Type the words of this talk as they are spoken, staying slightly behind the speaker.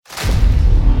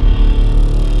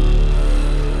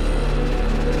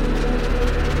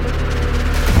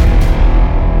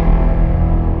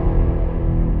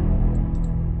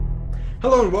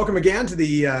Hello and welcome again to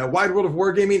the Wide World of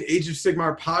Wargaming Age of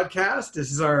Sigmar podcast.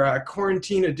 This is our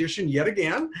quarantine edition yet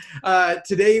again.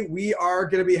 Today we are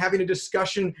going to be having a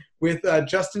discussion with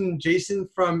Justin and Jason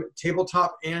from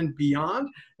Tabletop and Beyond.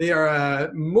 They are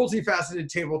a multifaceted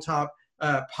tabletop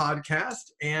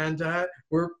podcast, and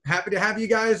we're happy to have you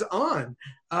guys on.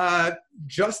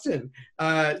 Justin,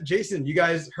 Jason, you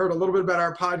guys heard a little bit about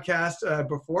our podcast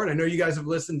before, and I know you guys have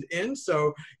listened in.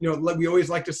 So, we always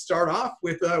like to start off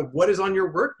with what is on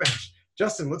your workbench.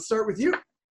 Justin, let's start with you.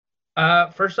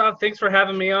 First off, thanks for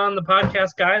having me on the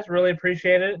podcast, guys. Really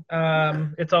appreciate it.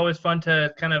 It's always fun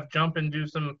to kind of jump and do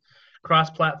some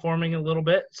cross-platforming a little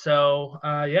bit. So,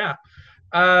 yeah.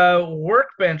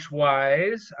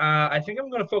 Workbench-wise, I think I'm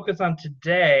going to focus on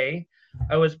today.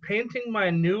 I was painting my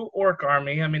new orc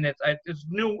army. I mean, it's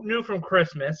new from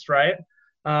Christmas, right?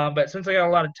 But since I got a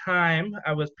lot of time,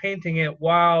 I was painting it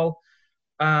while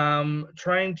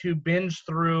trying to binge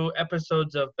through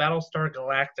episodes of Battlestar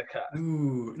Galactica.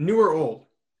 Ooh, new or old?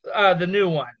 The new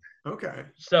one. Okay.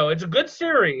 So it's a good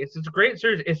series. It's a great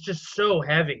series. It's just so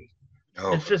heavy.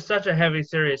 Oh. It's just such a heavy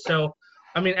series. So,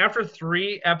 I mean, after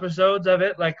 3 episodes of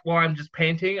it, like while I'm just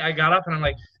painting, I got up and I'm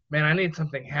like, man, I need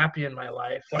something happy in my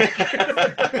life. Like,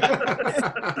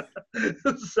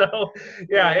 so,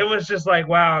 yeah, it was just like,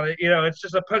 wow, it's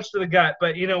just a punch to the gut.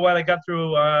 But you know what? I got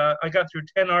through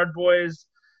 10 Ardboys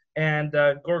and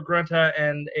Gore Grunta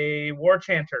and a War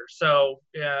Chanter. So,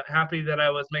 yeah, happy that I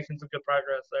was making some good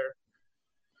progress there.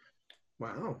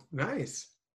 Wow, nice.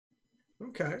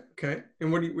 Okay.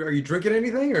 And are you drinking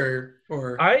anything or?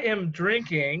 I am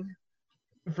drinking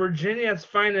Virginia's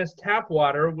finest tap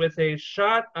water with a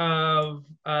shot of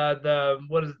the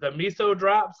miso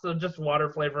drops, so just water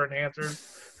flavor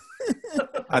enhancers.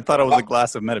 I thought it was a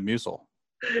glass of Metamucil.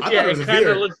 Yeah, it kind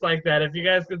of looks like that. If you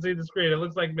guys can see the screen, it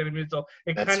looks like Metamucil.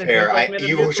 That's fair.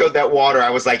 You showed that water. I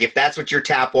was like, if that's what your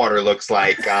tap water looks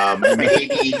like,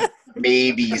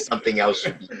 maybe something else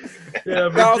should be. Yeah,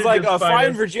 I was like,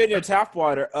 fine Virginia tap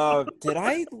water. Did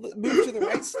I move to the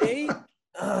right state?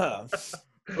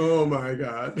 Oh my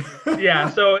God. Yeah,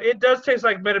 so it does taste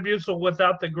like Metamucil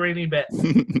without the grainy bit,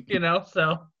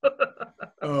 so.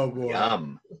 Oh boy.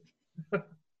 Yum.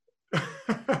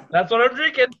 That's what I'm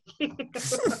drinking.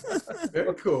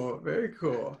 Very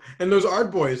cool. And those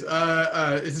Ardboys,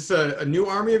 is this a new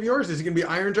army of yours? Is it going to be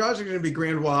Iron Jaws or going to be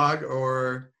Grand Wog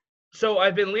or? So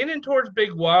I've been leaning towards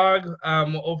Big Wog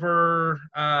over,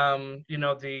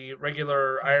 the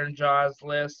regular Iron Jaws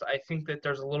list. I think that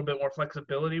there's a little bit more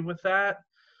flexibility with that.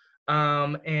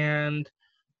 We'll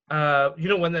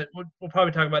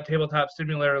probably talk about Tabletop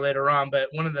Simulator later on, but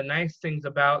one of the nice things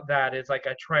about that is like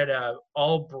I tried a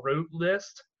all brute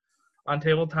list on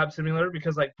Tabletop Simulator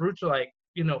because like brutes are like,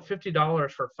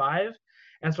 $50 for 5.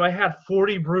 And so I had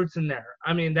 40 brutes in there.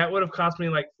 I mean, that would have cost me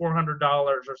like $400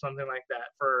 or something like that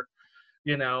for,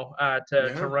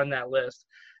 to run that list.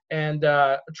 And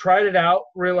tried it out,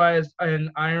 realized in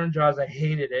Iron Jaws I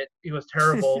hated it. It was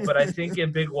terrible. But I think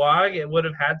in Big Wog it would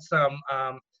have had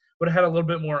would have had a little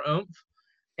bit more oomph.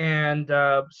 And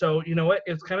so you know what?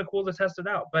 It's kind of cool to test it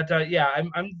out. But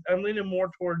I'm leaning more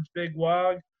towards Big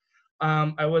Wog.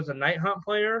 I was a Night Hunt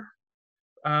player.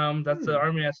 That's the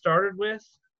army I started with.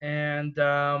 And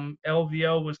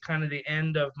LVO was kind of the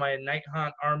end of my Night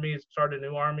Hunt army. Started a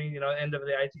new army, end of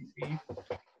the ITC.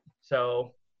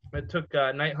 So it took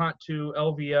Night Hunt to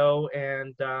LVO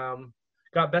and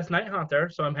got Best Night Hunt there.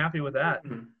 So I'm happy with that.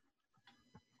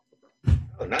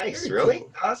 Oh, nice. Really?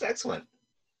 Cool. Oh, that's excellent.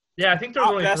 Yeah, I think there were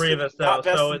only 3 of us, though. Not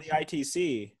best so in the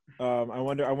ITC. I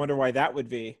wonder why that would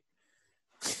be.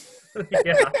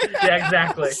 yeah,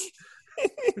 exactly.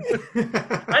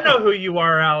 I know who you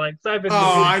are, Alex. I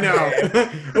know.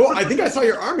 Well, I think I saw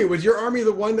your army. Was your army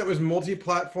the one that was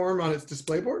multi-platform on its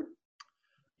display board?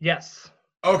 Yes.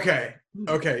 Okay.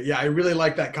 Yeah, I really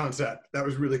like that concept. That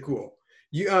was really cool.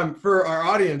 You, for our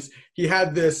audience, he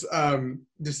had this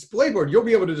display board. You'll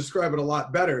be able to describe it a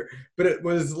lot better, but it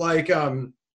was like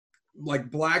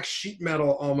black sheet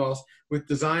metal almost with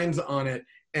designs on it.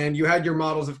 And you had your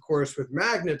models, of course, with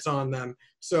magnets on them.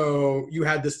 So you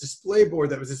had this display board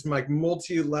that was this like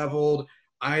multi-leveled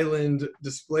island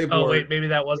display board. Oh, wait, maybe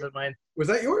that wasn't mine. Was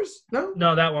that yours? No?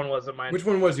 No, that one wasn't mine. Which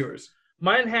one was yours?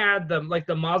 Mine had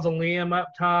the mausoleum up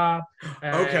top.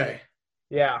 Okay.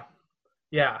 Yeah.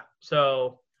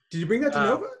 So. Did you bring that to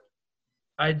Nova?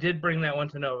 I did bring that one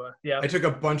to Nova. Yeah. I took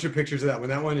a bunch of pictures of that one.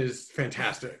 That one is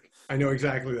fantastic. I know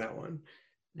exactly that one.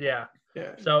 Yeah.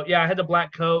 Yeah. So yeah, I had the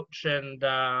black coach and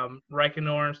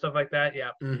Reikenor and stuff like that.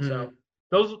 Yeah. Mm-hmm. So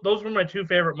those were my 2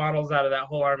 favorite models out of that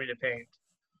whole army to paint.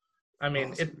 I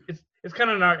mean, awesome. It's kind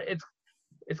of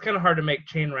it's kind of hard to make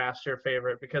Chain Rasp your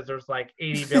favorite because there's like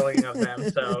 80 billion of them.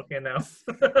 So,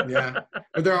 Yeah.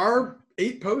 But there are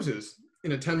 8 poses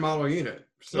in a 10 model unit.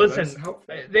 So listen,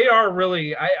 that's they are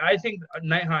really, I think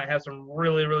Night Hunt has some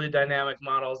really, really dynamic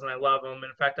models, and I love them.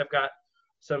 In fact, I've got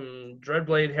some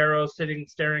Dreadblade Harrows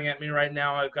staring at me right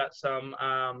now. I've got some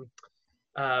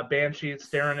Banshees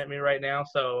staring at me right now.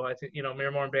 So I think,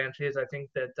 Mirrormorn Banshees, I think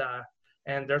that,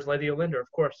 and there's Lady Olinda,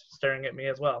 of course, staring at me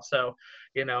as well. So,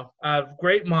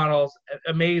 great models,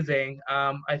 amazing.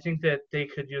 I think that they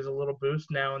could use a little boost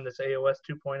now in this AOS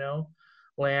 2.0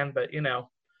 land, but,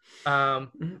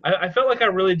 I felt like I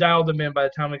really dialed them in by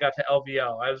the time we got to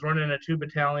LVO. I was running a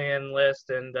 2-battalion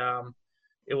list, and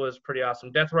it was pretty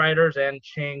awesome. Death Riders and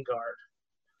Chain Guard.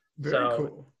 very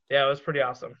cool. Yeah, it was pretty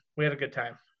awesome. We had a good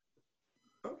time.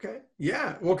 Okay.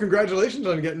 Yeah. Well, congratulations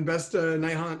on getting best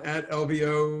Night Hunt at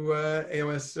LVO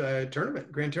AOS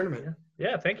tournament, grand tournament.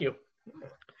 Yeah, thank you.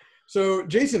 So,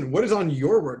 Jason, what is on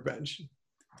your workbench?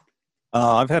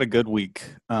 I've had a good week.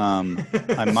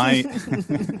 I might.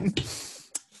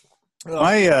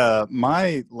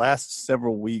 My last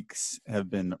several weeks have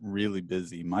been really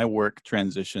busy. My work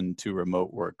transitioned to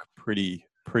remote work pretty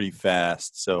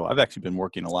fast. So I've actually been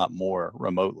working a lot more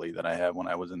remotely than I have when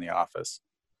I was in the office.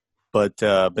 But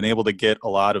been able to get a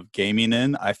lot of gaming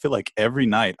in. I feel like every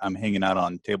night I'm hanging out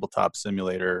on Tabletop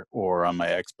Simulator or on my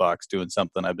Xbox doing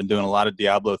something. I've been doing a lot of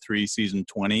Diablo 3 Season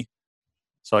 20.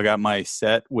 So I got my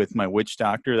set with my Witch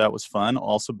Doctor. That was fun.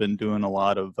 Also been doing a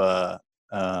lot of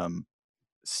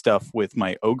stuff with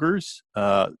my ogres.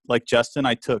 Like Justin,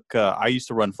 I used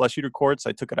to run Flesh Eater Courts.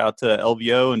 I took it out to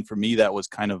LVO, and for me that was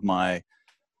kind of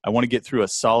I want to get through a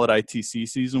solid ITC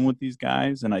season with these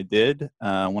guys, and I did.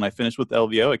 When I finished with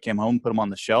LVO, I came home, put them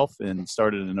on the shelf, and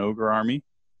started an ogre army.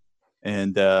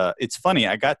 And it's funny,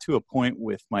 I got to a point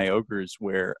with my ogres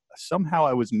where somehow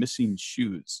I was missing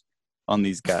shoes on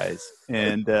these guys.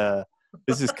 And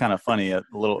this is kind of funny, a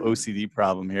little OCD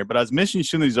problem here. But I was missing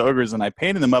shoes on these ogres, and I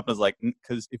painted them up. And I was like,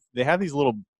 because if they have these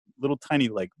little tiny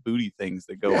like booty things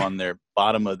that go on their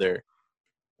bottom of their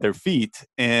feet,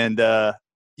 and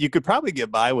you could probably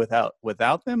get by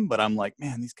without them, but I'm like,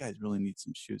 man, these guys really need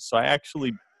some shoes. So I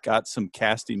actually got some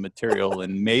casting material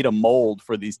and made a mold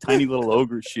for these tiny little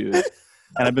ogre shoes.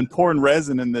 And I've been pouring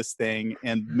resin in this thing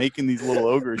and making these little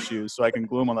ogre shoes so I can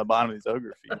glue them on the bottom of these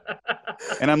ogre feet.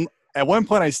 And at one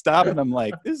point I stopped and I'm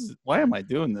like, why am I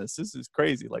doing this? This is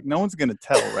crazy. Like, no one's going to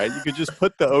tell, right? You could just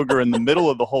put the ogre in the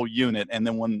middle of the whole unit, and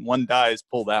then when one dies,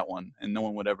 pull that one, and no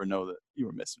one would ever know that you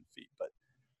were missing feet. But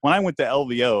when I went to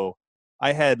LVO,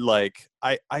 I had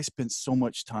I spent so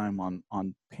much time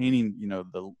on painting,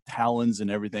 the talons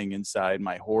and everything inside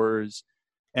my horrors.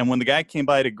 And when the guy came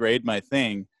by to grade my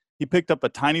thing, he picked up a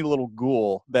tiny little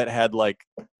ghoul that had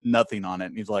nothing on it.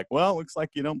 And he's like, well, looks like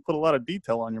you don't put a lot of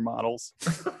detail on your models.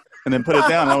 And then put it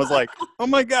down. And I was like, oh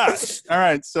my gosh. All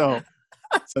right. So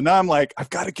now I'm like,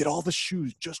 I've got to get all the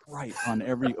shoes just right on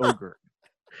every ogre.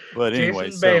 But anyway,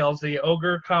 Jason Bales, the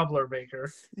ogre cobbler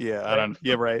maker. Yeah,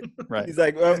 right. He's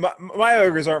like, my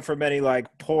ogres aren't from any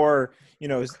poor,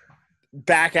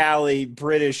 back alley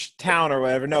British town or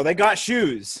whatever. No, they got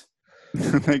shoes.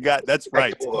 That's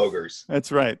right. Ogres.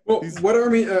 That's right. Well,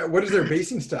 what is their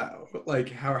basing style?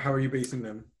 How are you basing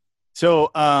them? So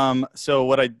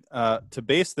what to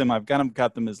base them, I've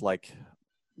got them as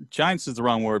giants is the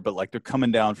wrong word, but they're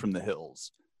coming down from the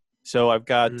hills. So I've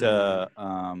got a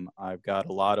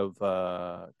lot of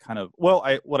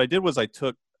what I did was I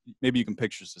took, maybe you can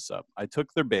picture this up. I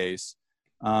took their base.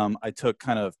 I took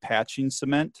kind of patching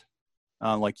cement,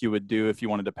 like you would do if you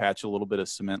wanted to patch a little bit of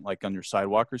cement on your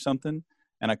sidewalk or something.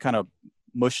 And I kind of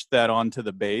mushed that onto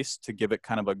the base to give it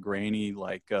kind of a grainy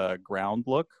ground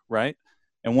look, right?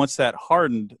 And once that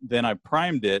hardened, then I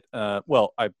primed it. I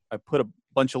put a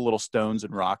bunch of little stones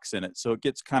and rocks in it. So it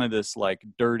gets kind of this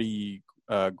dirty,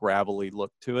 gravelly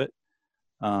look to it.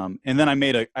 And then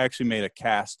I actually made a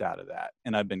cast out of that,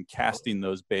 and I've been casting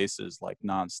those bases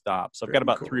nonstop. So I've got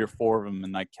about 3 or 4 of them,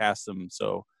 and I cast them.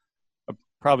 So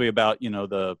probably about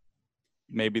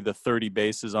maybe the 30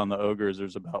 bases on the ogres.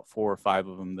 There's about 4 or 5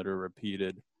 of them that are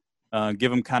repeated.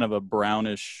 Give them kind of a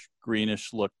brownish,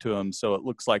 greenish look to them, so it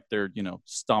looks like they're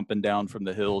stomping down from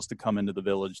the hills to come into the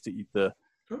village to eat the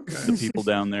people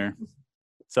down there.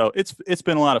 So it's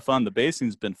been a lot of fun. The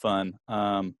basing's been fun.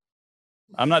 I'm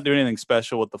not doing anything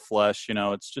special with the flesh.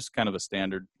 It's just kind of a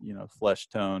standard, flesh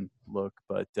tone look.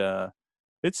 But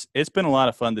it's been a lot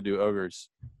of fun to do ogres.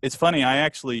 It's funny. I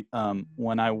actually,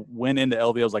 when I went into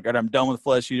LV, I was like, all right, I'm done with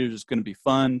Flesh Eaters. It's going to be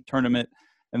fun tournament.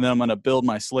 And then I'm going to build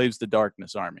my Slaves to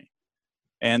Darkness army.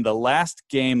 And the last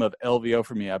game of LVO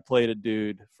for me, I played a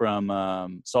dude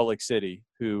from Salt Lake City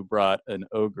who brought an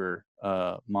ogre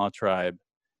Maw Tribe.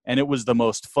 And it was the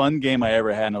most fun game I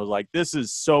ever had. And I was like, this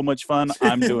is so much fun.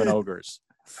 I'm doing ogres.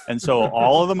 And so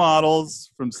all of the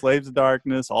models from Slaves of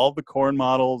Darkness, all of the corn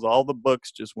models, all the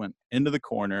books just went into the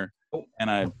corner. And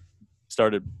I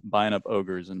started buying up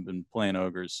ogres and been playing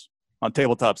ogres on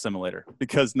Tabletop Simulator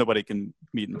because nobody can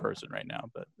meet in person right now.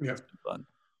 But it's been fun.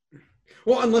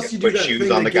 Well, unless you do put that shoes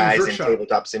thing on that the guys Games in Workshop.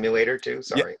 Tabletop Simulator too.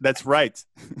 Sorry. Yeah, that's right.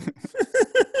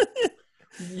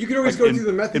 You can always go through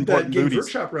the method that important Games booties.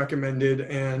 Workshop recommended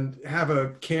and have a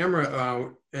camera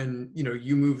out, and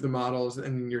you move the models,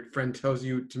 and your friend tells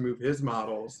you to move his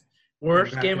models.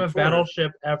 Worst Back game and of forth.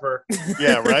 Battleship ever.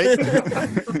 Yeah,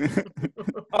 right?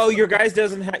 Oh, your guys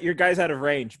out of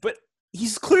range, but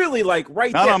he's clearly like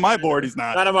right Not there. on my board, he's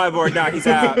not. Not on my board. No, he's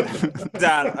out. He's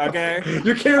out. Okay.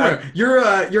 Your camera,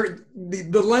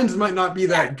 the lens might not be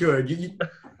that good.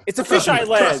 It's a fisheye Trust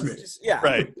lens. me. Yeah.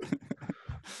 Right.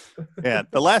 Yeah,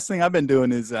 the last thing I've been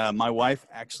doing is my wife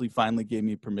actually finally gave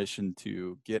me permission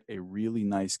to get a really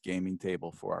nice gaming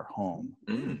table for our home.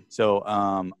 So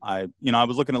I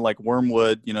was looking at like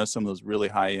Wormwood, some of those really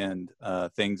high end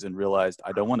things, and realized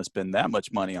I don't want to spend that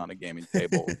much money on a gaming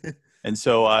table. And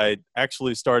so I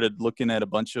actually started looking at a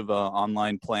bunch of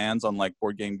online plans on like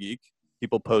Board Game Geek.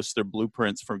 People post their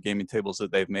blueprints for gaming tables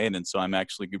that they've made, and so I'm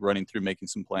actually running through making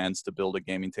some plans to build a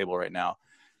gaming table right now.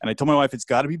 And I told my wife it's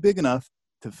got to be big enough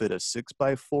to fit a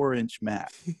 6x4-inch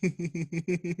mat.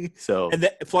 So And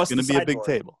plus it's going to be a big sideboard.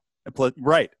 table. And plus,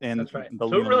 right. And That's right. the,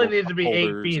 So it really little needs to be 8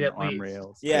 holders feet and at arm least.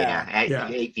 rails. Yeah. Yeah.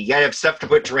 You gotta have stuff to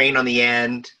put terrain on the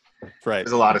end. Right.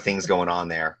 There's a lot of things going on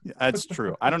there. That's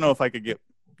true. I don't know if I could get,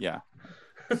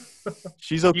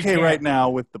 She's okay can. right now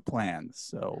with the plans.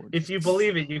 So If you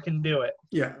believe it, you can do it.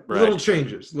 Yeah, Right. little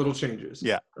changes.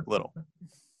 yeah, little.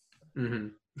 Mm-hmm.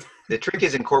 The trick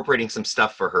is incorporating some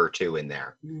stuff for her too in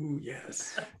there. Ooh,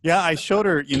 yes. Yeah, I showed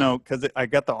her, because I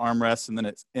got the armrest and then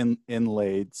it's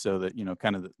inlaid so that,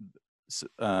 kind of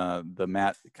the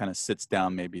mat kind of sits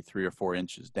down maybe 3 or 4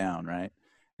 inches down, right?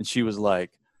 And she was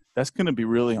like, that's going to be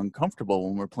really uncomfortable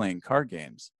when we're playing card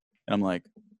games. And I'm like,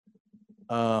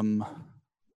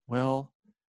 well,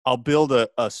 I'll build a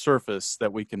surface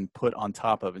that we can put on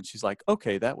top of. And she's like,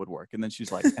 okay, that would work. And then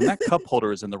she's like, and that cup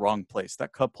holder is in the wrong place.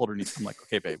 That cup holder needs, I'm like,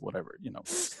 okay, babe, whatever. You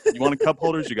want a cup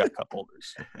holders? You got cup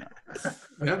holders.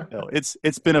 Yeah. So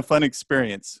it's been a fun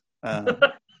experience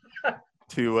to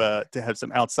have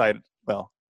some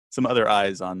some other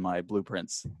eyes on my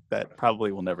blueprints that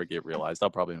probably will never get realized. I'll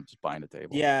probably end up just buying a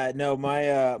table. Yeah, no,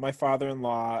 my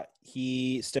father-in-law,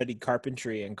 he studied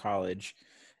carpentry in college.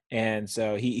 And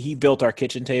so he built our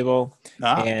kitchen table.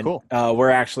 And cool. I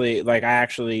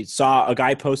actually saw a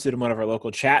guy posted in one of our local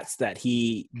chats that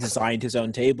he designed his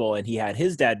own table, and he had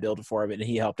his dad build it for him, and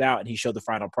he helped out, and he showed the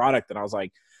final product. And I was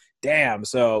like, damn.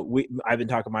 So I've been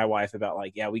talking to my wife about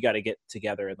like, yeah, we got to get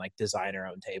together and like design our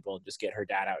own table and just get her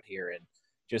dad out here and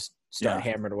just start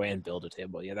hammering away and build a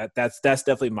table. Yeah, that's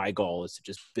definitely my goal, is to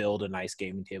just build a nice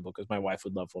gaming table, because my wife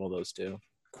would love one of those too.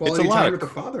 Quality lot time of- with the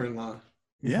father-in-law.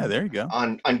 Yeah, there you go.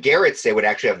 On Garrett's, they would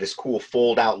actually have this cool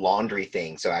fold-out laundry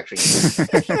thing. So actually,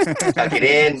 tuck it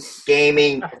in,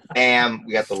 gaming, bam,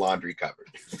 we got the laundry covered.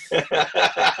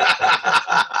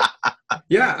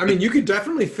 Yeah, I mean, you could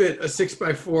definitely fit a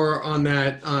 6x4 on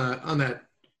that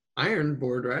iron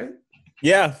board, right?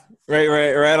 Yeah,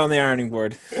 right on the ironing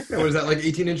board. Yeah, what is that, like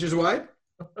 18 inches wide?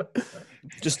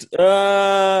 Just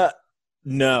no.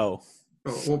 Oh,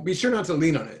 well, be sure not to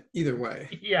lean on it either way.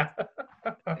 Yeah.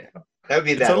 That would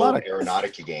be It's that a lot old of-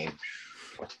 Aeronautica game.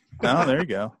 Oh, there you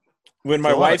go. When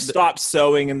my So, wife stops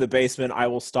sewing in the basement, I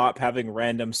will stop having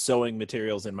random sewing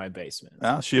materials in my basement.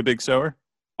 Oh, is she a big sewer?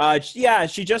 Yeah,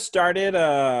 she just started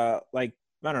like,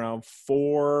 I don't know,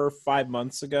 4 or 5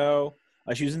 months ago.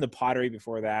 She was in the pottery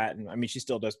before that, and I mean, she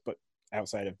still does, but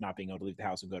outside of not being able to leave the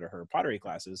house and go to her pottery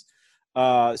classes.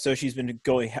 So she's been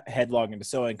going headlong into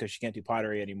sewing because she can't do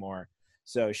pottery anymore.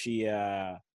 So she's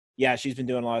been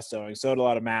doing a lot of sewing. Sewed a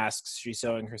lot of masks. She's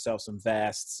sewing herself some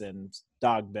vests and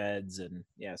dog beds, and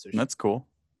yeah. So That's cool.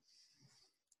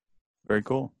 Very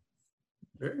cool.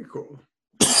 Very cool.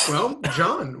 Well,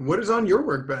 John, what is on your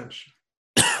workbench?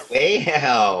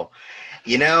 Well,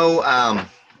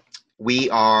 we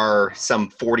are some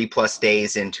 40 plus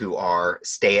days into our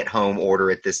stay-at-home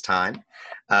order at this time.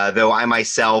 Though I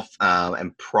myself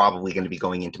am probably going to be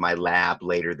going into my lab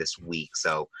later this week.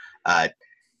 So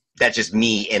that's just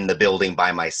me in the building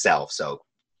by myself. So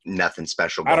nothing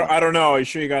special. I don't know. Are you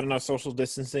sure you got enough social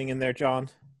distancing in there, John?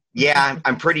 Yeah,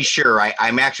 I'm pretty sure.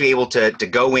 I'm actually able to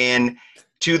go in,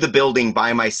 to the building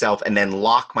by myself and then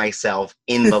lock myself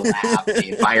in the lab,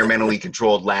 the environmentally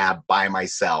controlled lab by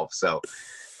myself. So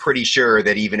pretty sure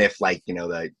that even if like,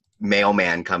 the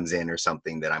mailman comes in or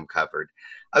something, that I'm covered.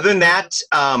 Other than that,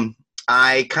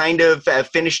 I kind of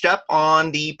finished up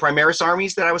on the Primaris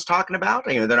armies that I was talking about.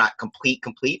 They're not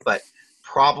complete, but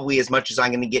probably as much as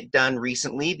I'm going to get done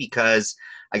recently, because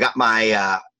I got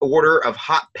my order of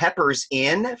hot peppers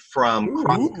in from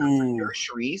Cross Country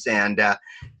Nurseries, and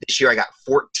this year I got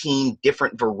 14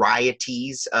 different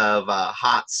varieties of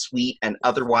hot, sweet, and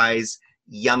otherwise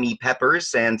yummy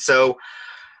peppers. And so,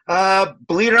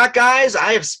 believe it or not, guys,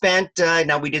 I have spent,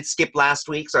 now we did skip last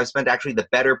week, so I've spent actually the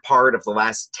better part of the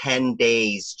last 10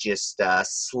 days just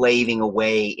slaving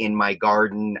away in my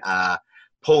garden,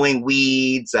 pulling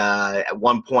weeds. At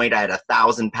one point, I had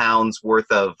 1,000 pounds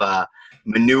worth of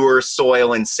manure,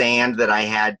 soil, and sand that I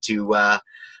had to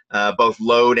both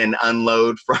load and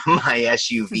unload from my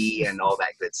SUV and all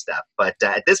that good stuff. But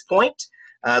at this point,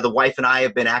 the wife and I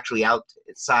have been actually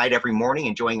outside every morning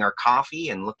enjoying our coffee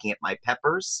and looking at my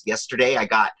peppers. Yesterday, I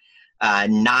got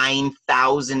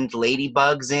 9,000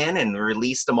 ladybugs in and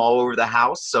released them all over the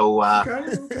house. So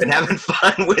been having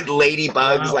fun with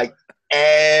ladybugs, like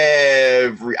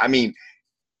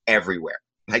everywhere.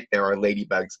 Like there are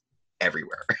ladybugs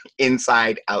everywhere,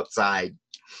 inside, outside,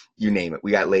 you name it. We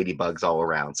got ladybugs all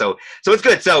around. So it's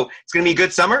good. So it's going to be a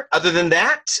good summer. Other than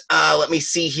that, let me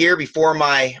see here before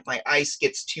my ice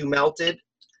gets too melted.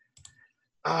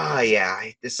 Yeah,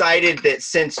 I decided that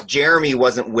since Jeremy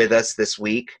wasn't with us this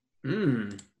week,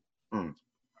 very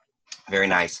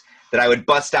nice, that I would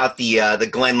bust out the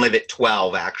Glenlivet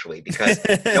 12 actually, because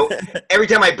every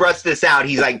time I bust this out,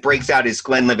 he's like breaks out his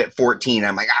Glenlivet 14.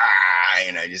 I'm like,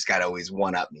 just got to always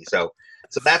one up me. So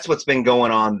that's what's been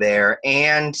going on there.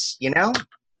 And,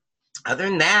 other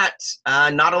than that,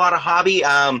 not a lot of hobby.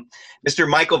 Mr.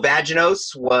 Michael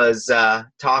Vaginos was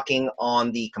talking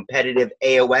on the competitive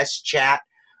AOS chat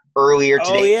earlier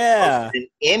today. Oh, yeah. An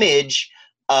image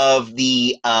of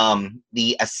the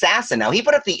assassin. Now, he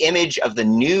put up the image of the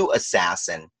new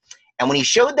assassin. And when he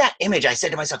showed that image, I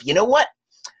said to myself, you know what?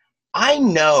 I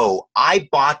know I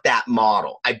bought that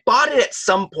model. I bought it at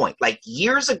some point, like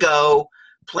years ago,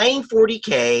 playing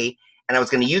 40K, and I was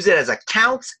going to use it as a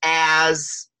counts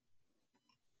as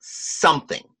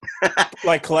something.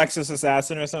 Like Calexis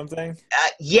Assassin or something?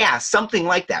 Yeah, something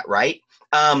like that, right?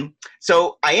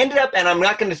 So I ended up, and I'm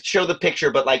not going to show the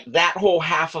picture, but like that whole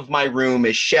half of my room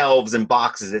is shelves and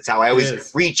boxes. It's how I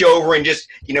always reach over and just,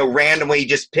 randomly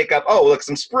just pick up, oh, look,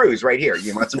 some sprues right here.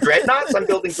 You want some dreadnoughts? I'm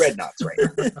building dreadnoughts right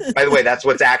here. By the way, that's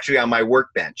what's actually on my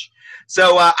workbench.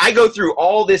 So I go through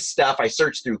all this stuff. I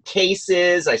search through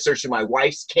cases. I searched through my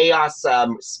wife's Chaos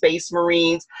Space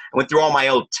Marines. I went through all my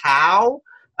old Tau.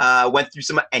 Went through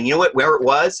some, and you know what, where it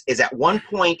was, is at one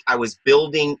point I was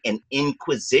building an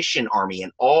Inquisition army,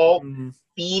 an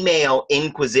all-female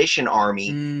Inquisition army,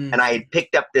 and I had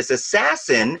picked up this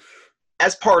assassin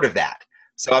as part of that.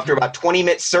 So after about 20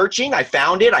 minutes searching, I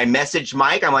found it. I messaged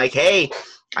Mike. I'm like, hey,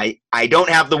 I don't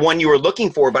have the one you were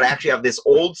looking for, but I actually have this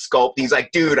old sculpt. He's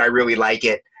like, dude, I really like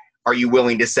it. Are you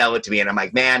willing to sell it to me? And I'm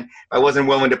like, man, if I wasn't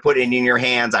willing to put it in your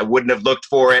hands, I wouldn't have looked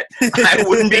for it. I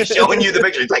wouldn't be showing you the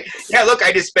picture. It's like, yeah, look,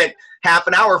 I just spent half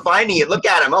an hour finding it. Look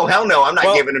at him. Oh, hell no, I'm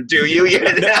not giving him to you.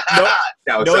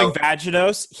 Knowing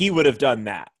Vaginos, he would have done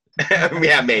that.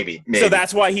 Yeah, maybe. So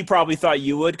that's why he probably thought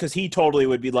you would, because he totally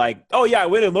would be like, oh, yeah, I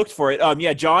went and looked for it.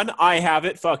 Yeah, John, I have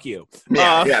it. Fuck you.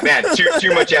 Yeah, man,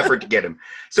 too much effort to get him.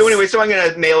 So anyway, I'm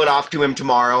going to mail it off to him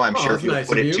tomorrow. I'm sure he'll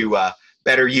put it to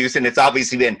better use, and it's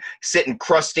obviously been sitting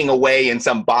crusting away in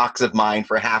some box of mine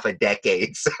for half a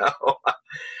decade.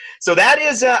 So that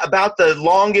is about the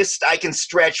longest I can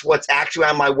stretch what's actually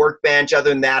on my workbench.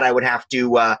 Other than that, I would have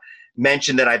to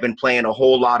mention that I've been playing a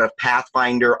whole lot of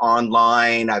Pathfinder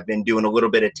online. I've been doing a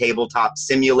little bit of Tabletop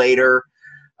Simulator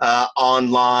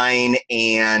online,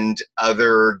 and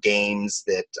other games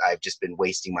that I've just been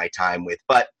wasting my time with.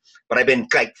 But I've been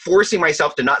like forcing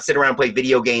myself to not sit around and play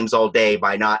video games all day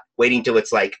by not waiting till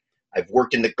it's like I've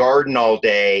worked in the garden all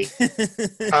day,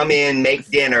 come in, make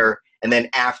dinner, and then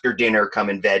after dinner come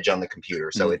and veg on the computer.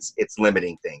 So it's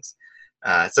limiting things.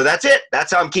 So that's it.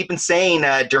 That's how I'm keeping sane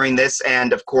during this.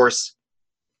 And of course,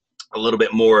 a little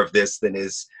bit more of this than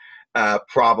is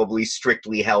probably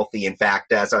strictly healthy. In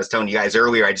fact, as I was telling you guys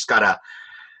earlier, I just got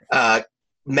a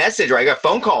message, or I got a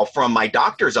phone call from my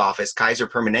doctor's office, Kaiser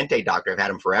Permanente doctor. I've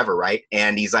had him forever, right?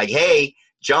 And he's like, hey,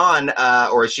 John,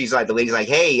 or she's like, the lady's like,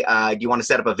 hey, do you want to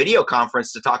set up a video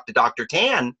conference to talk to Dr.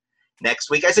 Tan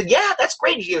next week? I said, yeah, that's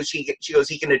great. She goes,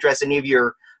 he can address any of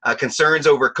your concerns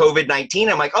over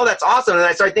COVID-19. I'm like, oh, that's awesome. And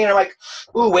I start thinking, I'm like,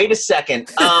 ooh, wait a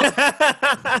second.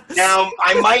 Now,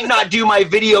 I might not do my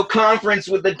video conference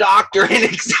with the doctor in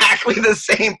exactly the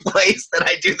same place that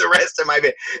I do the rest of my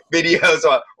videos.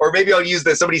 Or maybe I'll use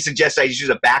somebody suggested I use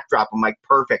a backdrop. I'm like,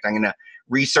 perfect. I'm going to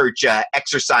research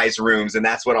exercise rooms, and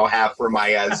that's what I'll have for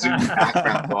my Zoom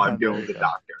background while I'm doing the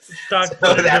doctor.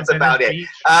 So that's about it.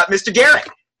 Mr. Garrett,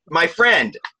 my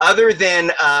friend, other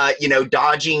than,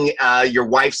 dodging your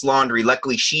wife's laundry,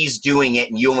 luckily she's doing it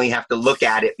and you only have to look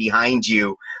at it behind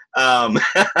you.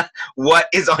 What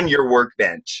is on your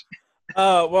workbench?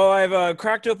 Well, I've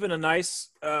cracked open a nice,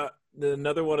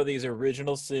 another one of these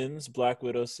Original Sins Black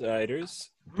Widow ciders.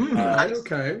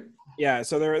 Okay. Yeah,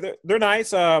 so they're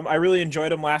nice. I really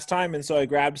enjoyed them last time, and so I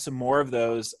grabbed some more of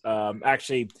those.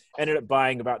 Actually, ended up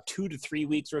buying about 2 to 3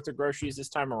 weeks worth of groceries this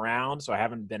time around, so I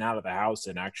haven't been out of the house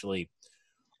in actually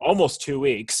almost 2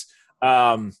 weeks.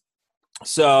 My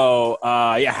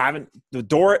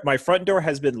front door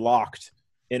has been locked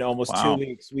in almost 2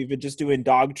 weeks. We've been just doing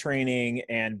dog training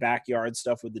and backyard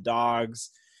stuff with the dogs.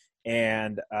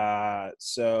 And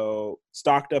so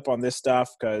stocked up on this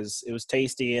stuff because it was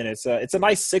tasty, and it's a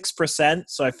nice 6%.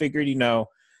 So I figured,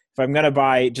 if I'm gonna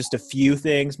buy just a few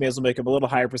things, may as well make them a little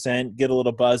higher percent, get a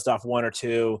little buzzed off 1 or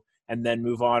 2, and then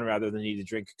move on rather than need to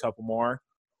drink a couple more.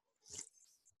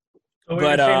 So what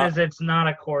you're saying is it's not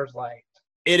a Coors Light.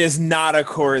 It is not a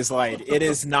Coors Light. It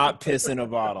is not piss in a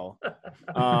bottle.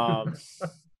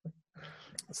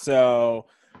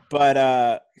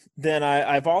 Then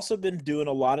I've also been doing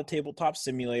a lot of Tabletop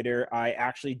Simulator. I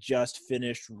actually just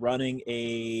finished running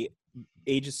a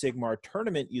Age of Sigmar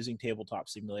tournament using Tabletop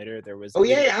Simulator.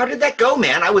 How did that go,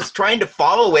 man? I was trying to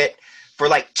follow it for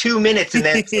like 2 minutes and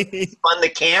then spun the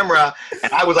camera,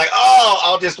 and I was like, oh,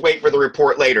 I'll just wait for the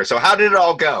report later. So how did it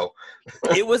all go?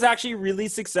 It was actually really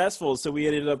successful. So we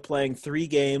ended up playing 3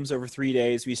 games over 3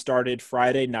 days. We started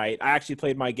Friday night. I actually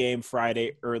played my game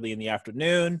Friday early in the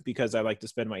afternoon because I like to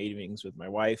spend my evenings with my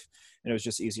wife, and it was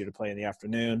just easier to play in the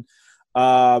afternoon.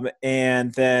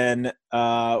 And then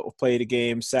played a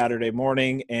game Saturday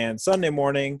morning and Sunday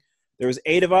morning. There was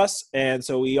 8 of us, and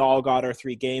so we all got our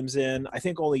 3 games in. I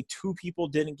think only 2 people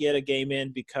didn't get a game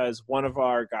in because one of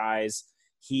our guys,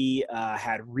 he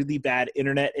had really bad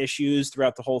internet issues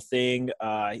throughout the whole thing.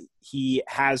 He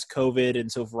has COVID,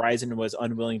 and so Verizon was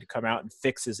unwilling to come out and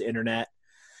fix his internet.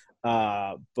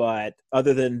 But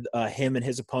other than him and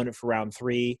his opponent for round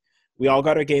 3, we all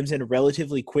got our games in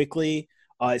relatively quickly.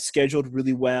 It scheduled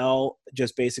really well.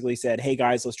 Just basically said, hey,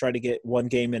 guys, let's try to get 1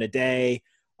 game in a day.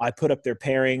 I put up their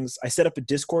pairings. I set up a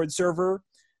Discord server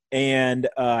and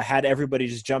had everybody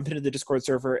just jump into the Discord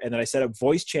server, and then I set up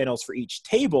voice channels for each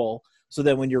table. So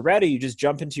then when you're ready, you just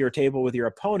jump into your table with your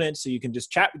opponent so you can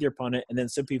just chat with your opponent, and then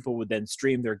some people would then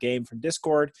stream their game from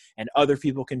Discord, and other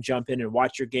people can jump in and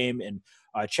watch your game and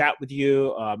chat with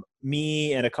you.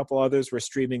 Me and a couple others were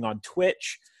streaming on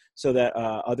Twitch so that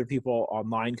other people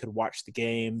online could watch the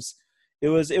games. It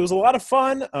was a lot of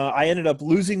fun. I ended up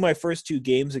losing my first 2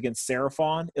 games against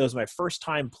Seraphon. It was my first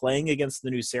time playing against the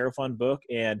new Seraphon book,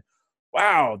 and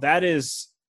wow, that is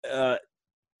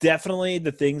definitely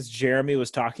the things Jeremy was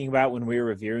talking about when we were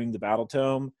reviewing the Battle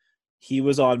Tome. He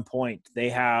was on point. They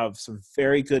have some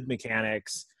very good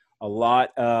mechanics, a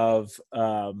lot of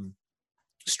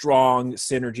strong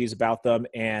synergies about them,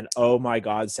 and oh my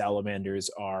god,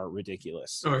 salamanders are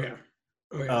ridiculous. Oh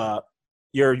yeah.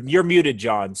 You're muted,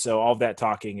 John, so all that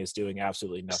talking is doing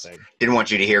absolutely nothing. Didn't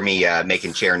want you to hear me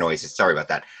making chair noises. Sorry about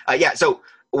that. So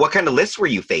what kind of lists were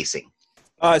you facing?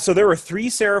 So there were 3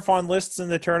 Seraphon lists in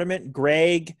the tournament.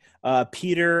 Greg,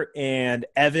 Peter, and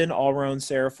Evan all ran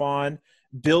Seraphon.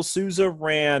 Bill Souza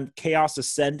ran Chaos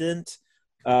Ascendant,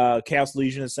 Chaos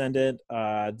Legion Ascendant.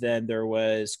 Then there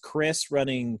was Chris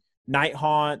running Night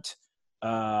Haunt,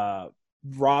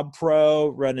 Rob Pro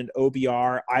running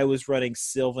OBR. I was running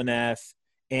Sylvaneth,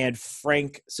 and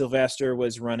Frank Sylvester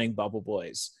was running Bubble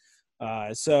Boys.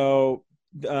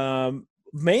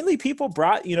 Mainly people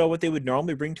brought, what they would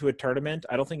normally bring to a tournament.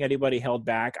 I don't think anybody held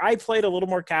back. I played a little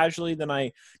more casually than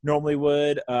I normally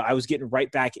would. I was getting right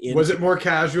back in. Was it more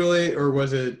casually or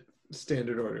was it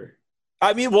standard order?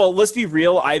 I mean, well, let's be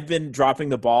real. I've been dropping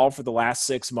the ball for the last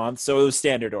 6 months, so it was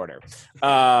standard order.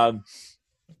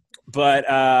 But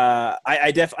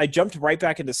I jumped right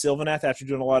back into Sylvaneth after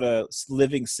doing a lot of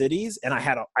Living Cities, and I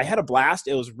had a blast.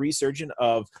 It was resurgent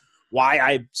of why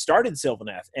I started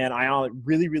Sylvaneth, and I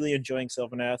really, really enjoying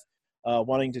Sylvaneth,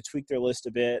 wanting to tweak their list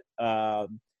a bit. But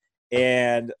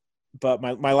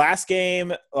my last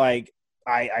game, I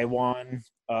won.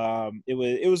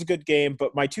 It was a good game,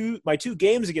 but my two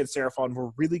games against Seraphon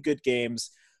were really good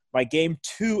games. My game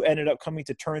 2 ended up coming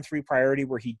to turn 3 priority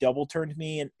where he double turned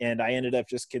me, and I ended up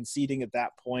just conceding at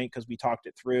that point because we talked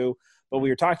it through. But we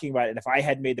were talking about it, and if I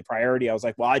had made the priority, I was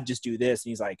like, well, I'd just do this.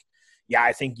 And he's like, yeah,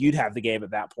 I think you'd have the game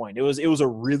at that point. It was a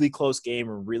really close game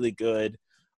and really good.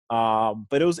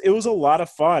 But it was a lot of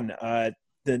fun.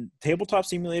 The Tabletop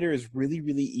Simulator is really,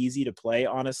 really easy to play,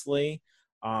 honestly.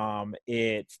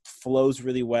 It flows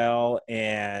really well,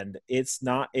 and it's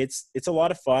a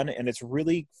lot of fun, and it's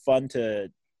really fun to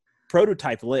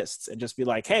prototype lists and just be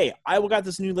like, hey, I got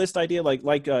this new list idea,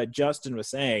 like Justin was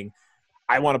saying.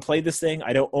 I want to play this thing.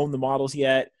 I don't own the models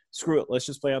yet. Screw it. Let's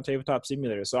just play on Tabletop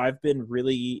Simulator. So I've been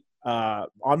really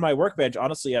on my workbench.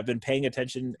 Honestly, I've been paying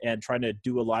attention and trying to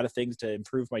do a lot of things to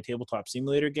improve my Tabletop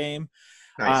Simulator game.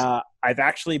 Nice. I've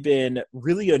actually been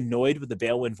really annoyed with the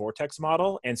Balewind Vortex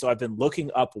model, and so I've been looking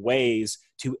up ways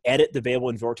to edit the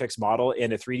Balewind Vortex model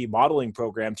in a 3D modeling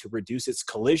program to reduce its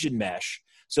collision mesh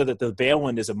so that the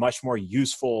Balewind is a much more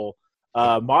useful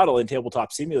model in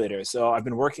Tabletop Simulator. So I've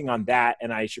been working on that,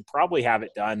 and I should probably have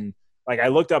it done. Like, I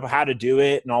looked up how to do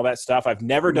it and all that stuff. I've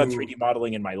never done 3D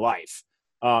modeling in my life.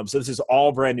 So this is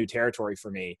all brand new territory for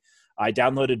me. I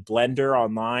downloaded Blender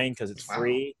online because it's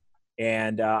free.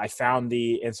 And I found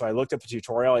and so I looked up a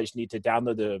tutorial. I just need to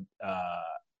download the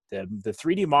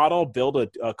 3D model, build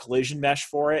a collision mesh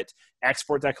for it,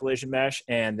 export that collision mesh,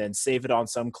 and then save it on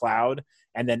some cloud,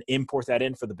 and then import that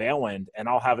in for the Balewind. And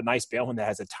I'll have a nice Balewind that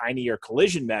has a tinier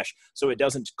collision mesh so it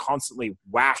doesn't constantly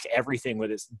whack everything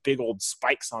with its big old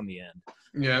spikes on the end.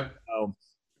 Yeah. So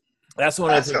that's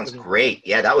one. That sounds great.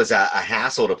 Yeah, that was a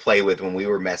hassle to play with when we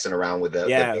were messing around with the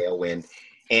Balewind.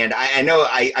 And I know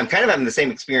I'm kind of having the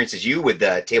same experience as you with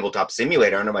the Tabletop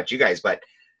Simulator. I don't know about you guys, but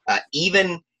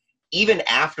even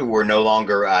after we're no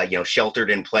longer sheltered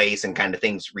in place and kind of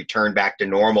things return back to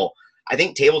normal, I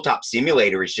think Tabletop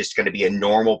Simulator is just going to be a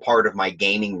normal part of my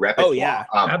gaming repertoire. Oh yeah,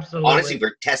 absolutely. Honestly,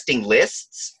 we're testing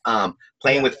lists,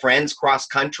 playing with friends cross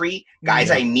country,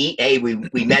 guys I meet. Hey, we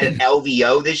met at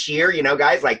LVO this year.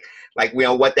 Guys like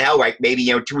what the hell? Like maybe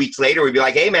 2 weeks later we'd be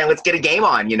like, hey man, let's get a game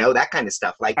on. That kind of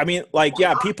stuff.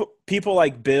 People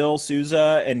like Bill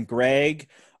Souza and Greg.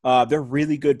 They're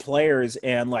really good players,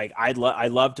 and like I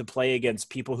love to play against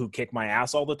people who kick my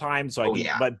ass all the time. So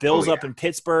but Bill's up in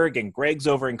Pittsburgh and Greg's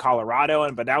over in Colorado,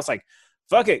 but now it's like,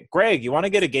 fuck it, Greg, you want to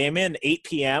get a game in 8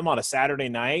 p.m. on a Saturday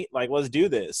night? Like, let's do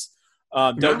this.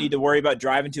 Don't need to worry about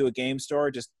driving to a game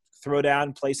store. Just throw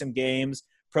down, play some games,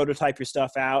 prototype your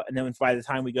stuff out, and then by the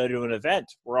time we go to an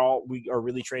event, we are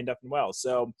really trained up and well.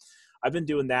 So I've been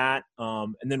doing that,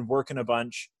 and then working a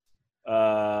bunch.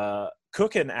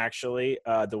 Cooking, actually,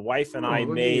 the wife and I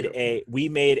made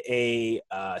a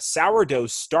sourdough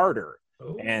starter.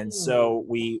 And so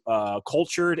we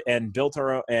cultured and built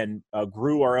our own and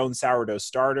grew our own sourdough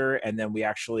starter, and then we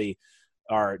actually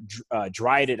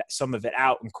dried some of it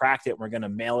out and cracked it. We're going to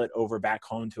mail it over back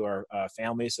home to our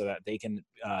family so that they can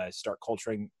start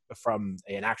culturing from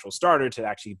an actual starter to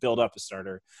actually build up a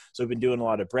starter. So we've been doing a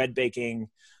lot of bread baking,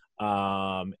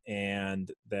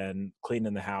 and then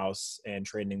cleaning the house and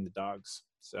training the dogs.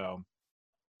 So,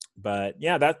 but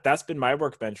yeah, that's been my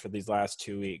workbench for these last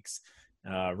 2 weeks.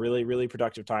 Really, really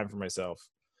productive time for myself.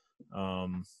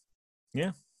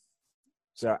 Yeah.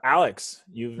 So Alex,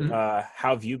 how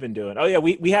have you been doing? Oh yeah,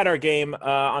 we had our game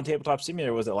on Tabletop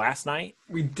Simulator. Was it last night?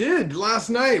 We did last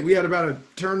night. We had about a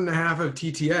turn and a half of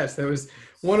TTS. That was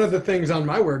one of the things on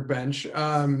my workbench.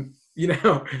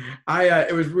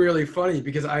 It was really funny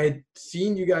because I had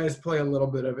seen you guys play a little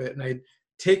bit of it, and I'd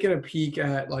taken a peek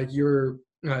at like your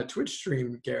Twitch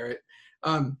stream, Garrett.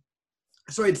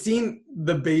 So I'd seen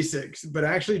the basics, but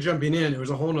actually jumping in, it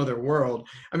was a whole nother world.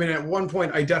 I mean, at one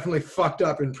point, I definitely fucked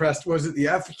up and pressed, was it the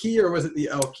F key or was it the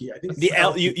L key? I think the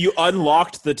L. You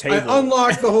unlocked the table. I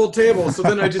unlocked the whole table, so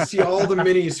then I just see all the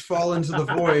minis fall into the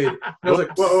void. And I was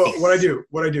like, whoa, what'd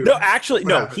I do? No, actually,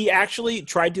 no. He actually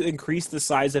tried to increase the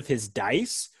size of his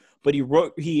dice, but he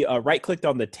right-clicked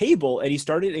on the table, and he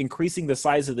started increasing the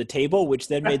size of the table, which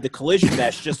then made the collision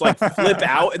mesh just like flip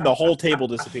out, and the whole table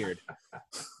disappeared.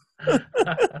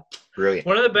 Brilliant.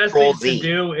 One of the best things to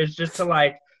do is just to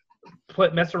like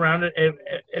mess around at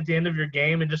the end of your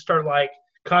game and just start like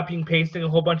copying, pasting a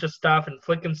whole bunch of stuff and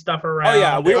flicking stuff around. Oh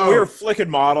yeah, we were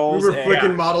flicking models. We were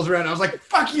flicking models around. I was like,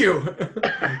 "Fuck you!"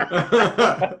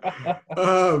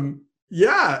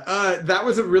 That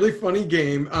was a really funny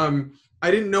game. I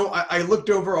didn't know. I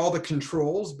looked over all the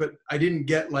controls, but I didn't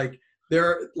get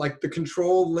the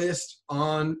control list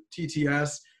on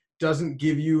TTS doesn't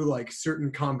give you like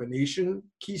certain combination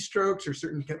keystrokes or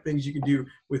certain things you can do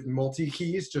with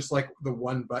multi-keys, just like the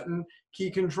one button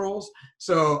key controls.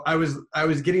 So I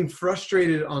was getting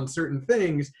frustrated on certain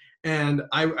things, and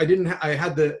I didn't. I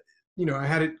had the, I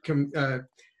had it come.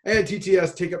 I had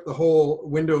TTS take up the whole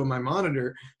window of my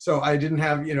monitor, so I didn't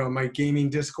have, my gaming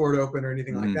Discord open or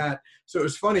anything like that. So it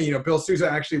was funny, Bill Sousa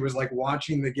actually was like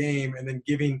watching the game and then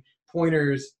giving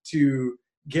pointers to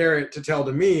Garrett to tell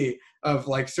to me of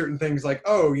like certain things like,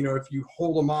 oh, if you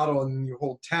hold a model and you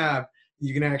hold tab,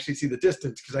 you can actually see the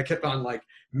distance, because I kept on like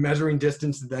measuring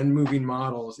distance, then moving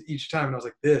models each time. And I was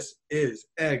like, this is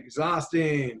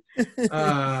exhausting.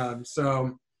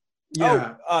 So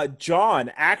yeah.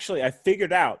 John, actually, I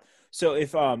figured out. So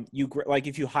if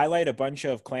if you highlight a bunch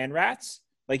of clan rats,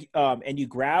 and you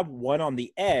grab one on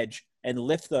the edge and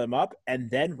lift them up and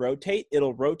then rotate,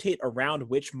 it'll rotate around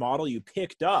which model you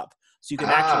picked up, so you can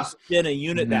actually spin a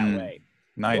unit that way.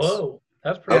 Nice. Whoa,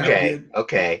 that's pretty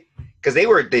Okay. Because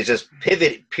they just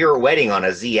pirouetting on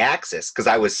a Z-axis. Because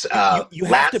I was you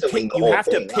have to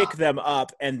pick up. them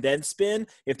up and then spin.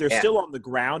 If they're still on the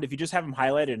ground, if you just have them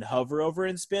highlighted and hover over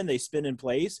and spin, they spin in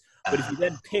place. But if you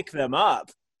then pick them up,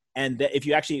 and if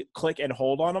you actually click and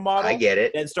hold on a model, I get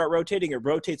it. Then start rotating. It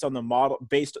rotates on the model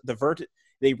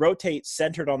They rotate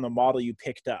centered on the model you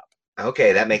picked up.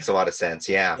 Okay, that makes a lot of sense.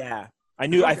 Yeah. Yeah.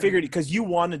 I figured because you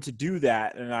wanted to do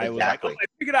that, and I was like, I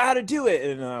figured out how to do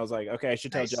it, and I was like, okay, I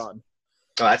should tell John.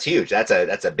 Oh, that's huge. That's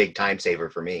a big time saver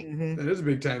for me. Mm-hmm. That is a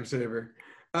big time saver.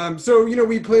 So,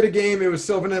 we played a game. It was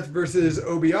Sylvaneth versus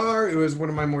OBR. It was one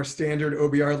of my more standard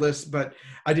OBR lists, but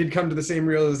I did come to the same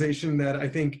realization that I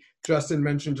think Justin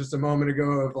mentioned just a moment ago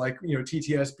of like,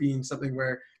 TTS being something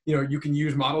where, you can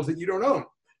use models that you don't own.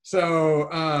 So,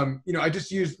 I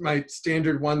just used my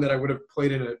standard one that I would have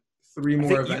played in 3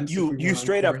 more events. You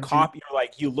straight up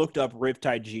you looked up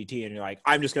Riptide GT and you're like,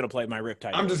 I'm just going to play my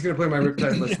Riptide. I'm just going to play my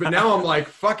Riptide list. But now I'm like,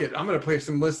 fuck it. I'm going to play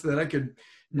some lists that I could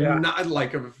not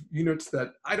like, of units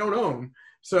that I don't own.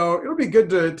 So it'll be good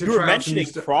to You were mentioning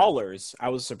crawlers. I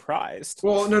was surprised.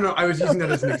 Well, no. I was using that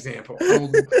as an example.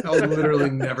 I'll literally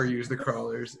never use the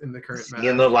crawlers in the current map.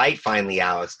 In the light finally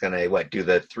out, it's going to, do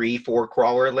the 3-4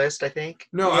 crawler list, I think?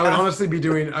 No, I would honestly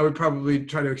I would probably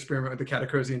try to experiment with the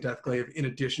Catacrozian Deathglaive in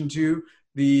addition to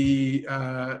the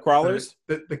crawlers?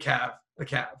 The cav. The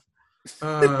cav.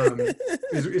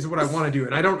 Is what I want to do.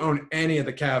 And I don't own any of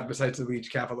the cav besides the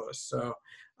Liege Cathalos. So,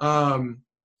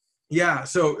 yeah,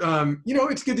 so,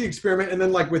 it's good to experiment. And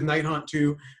then, like, with Night Haunt,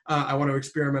 too, I want to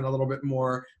experiment a little bit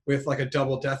more with, like, a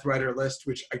double Death Rider list,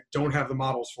 which I don't have the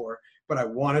models for. But I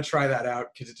want to try that out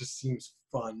because it just seems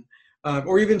fun.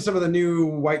 Or even some of the new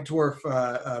White Dwarf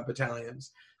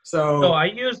battalions. So I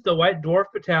used the White Dwarf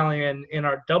battalion in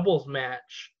our doubles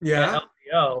match at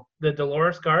LPO, the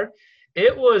Dolores Guard.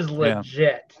 It was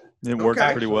legit. It worked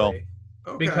pretty well.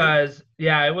 Okay. Because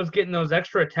it was getting those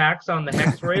extra attacks on the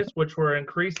hex rays, which were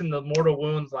increasing the mortal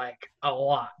wounds like a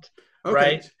lot,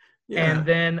 right? Yeah. And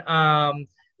then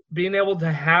being able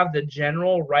to have the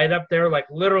general right up there, like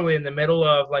literally in the middle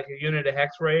of like a unit of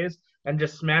hex rays, and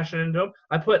just smashing into them.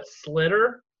 I put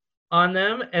Slitter on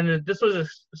them, and this was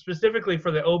specifically for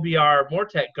the OBR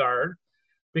Mortek Guard,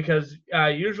 because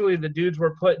usually the dudes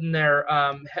were putting their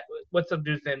what's the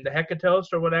dude's name, the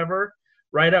Hecatos or whatever,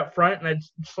 right up front, and I'd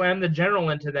slam the general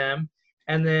into them,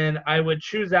 and then I would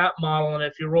choose that model, and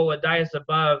if you roll a dice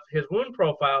above his wound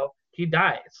profile, he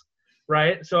dies,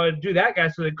 right? So I'd do that guy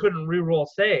so they couldn't re-roll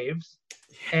saves,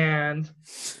 and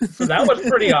so that was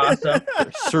pretty awesome.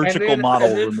 Surgical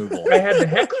model removal. I had the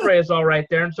hex rays all right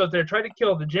there, and so if they're trying to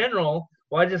kill the general,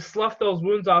 well, I just sloughed those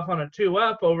wounds off on a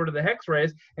 2-up over to the hex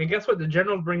rays, and guess what? The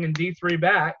general's bringing D3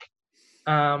 back.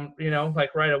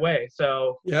 Like right away.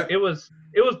 So it was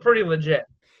pretty legit.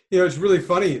 It's really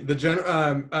funny.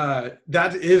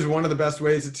 That is one of the best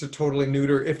ways to totally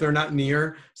neuter if they're not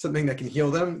near something that can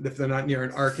heal them. If they're not near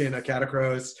an Archon, a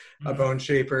Catacross, a Bone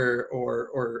Shaper,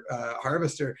 or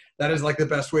Harvester, that is like the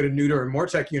best way to neuter a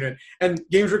Mortek unit. And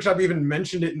Games Workshop even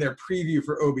mentioned it in their preview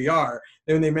for OBR.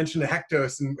 And when they mentioned the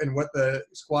Hectos and what the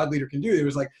squad leader can do, it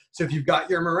was like, so if you've got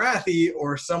your Marathi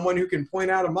or someone who can point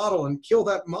out a model and kill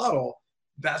that model,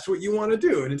 that's what you want to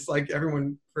do. And it's like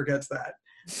everyone forgets that.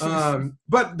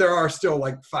 But there are still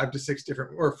like 4 to 6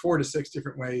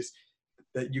 different ways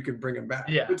that you can bring them back.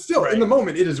 Yeah, but still, in the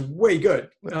moment, it is way good.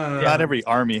 Not every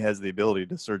army has the ability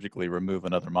to surgically remove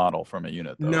another model from a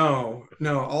unit, though.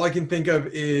 No. All I can think of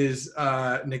is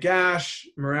Nagash,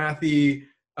 Marathi,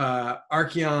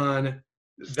 Archeon,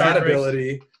 that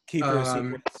ability. Keeper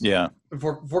sequence. Yeah.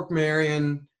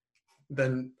 Vorkmarian,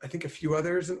 then I think a few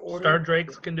others in order. Star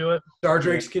Drakes can do it. Star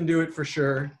Drakes can do it for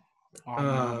sure.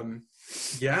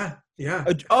 Yeah.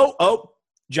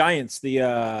 Giants, the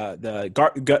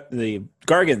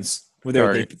Gargans,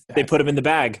 where they put them in the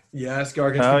bag. Yes,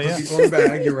 Gargans can put people in the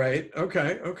bag. You're right.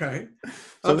 Okay.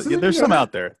 So So there's some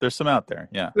out there. There's some out there.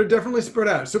 Yeah. they're definitely spread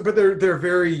out. So, but they're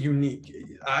very unique.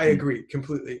 I agree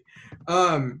completely.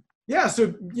 Yeah.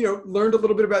 So learned a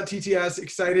little bit about TTS.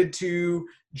 Excited to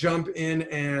jump in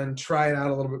and try it out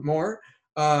a little bit more.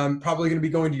 Probably going to be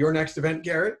going to your next event,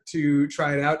 Garrett, to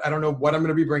try it out. I don't know what I'm going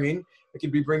to be bringing. I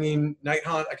could be bringing Night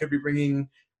Hunt. I could be bringing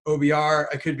OBR.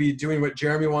 I could be doing what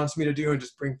Jeremy wants me to do and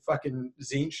just bring fucking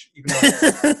Tzeentch, even though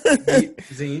I hate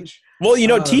Tzeentch. Well,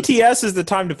 TTS is the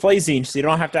time to play Tzeentch, so you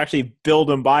don't have to actually build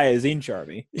and buy a Tzeentch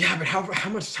army. Yeah, but how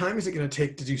much time is it going to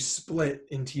take to do split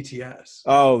in TTS?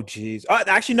 Oh, geez.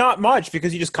 Actually, not much,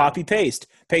 because you just copy paste.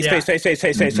 Paste.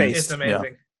 It's amazing. Yeah.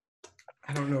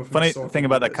 I don't know. If Funny thing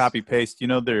about that copy paste,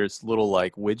 there's little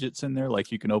like widgets in there,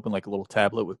 like you can open like a little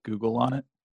tablet with Google on it.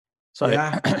 So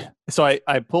yeah.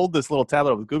 I pulled this little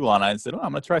tablet with Google on it and said,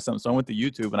 I'm going to try something. So I went to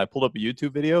YouTube and I pulled up a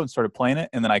YouTube video and started playing it.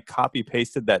 And then I copy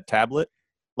pasted that tablet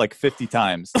like 50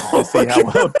 times to see how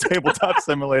well Tabletop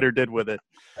Simulator did with it.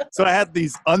 So I had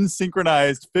these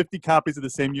unsynchronized 50 copies of the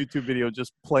same YouTube video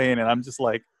just playing. And I'm just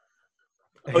like,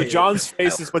 oh, John's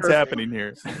face is what's happening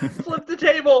here. Flip the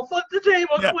table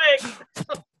quick.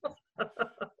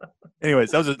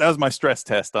 Anyways, that was my stress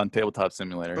test on Tabletop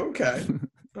Simulator.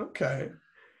 Okay.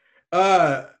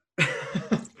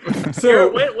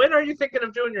 So when are you thinking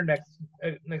of doing your next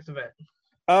event?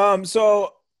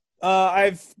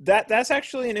 That's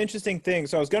actually an interesting thing.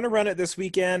 So I was going to run it this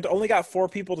weekend. Only got 4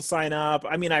 people to sign up.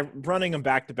 I mean, I'm running them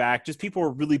back to back. Just people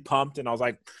were really pumped, and I was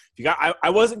like, I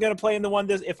wasn't going to play in the one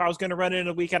if I was going to run it in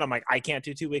a weekend. I'm like, I can't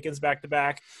do 2 weekends back to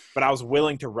back, but I was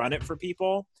willing to run it for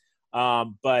people.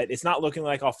 But it's not looking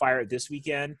like I'll fire it this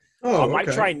weekend.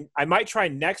 I might try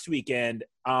next weekend.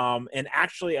 And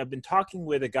actually, I've been talking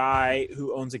with a guy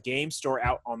who owns a game store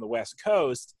out on the West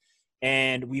Coast,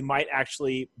 and we might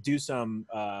actually do some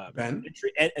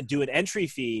do an entry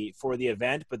fee for the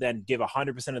event, but then give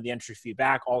 100% of the entry fee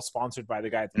back, all sponsored by the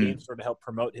guy at the game store to help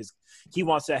promote his. He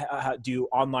wants to do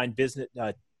online business,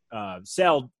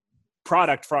 sell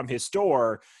product from his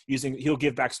store he'll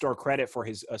give back store credit for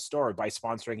his store by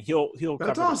sponsoring. He'll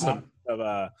That's cover awesome.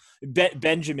 of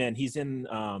Benjamin. He's in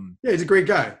he's a great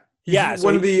guy. He's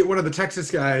one of the Texas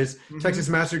guys, Texas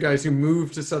Master guys who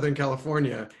moved to Southern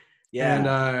California.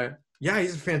 Yeah. And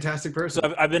he's a fantastic person.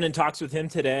 So I've been in talks with him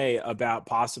today about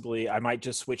possibly I might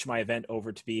just switch my event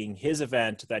over to being his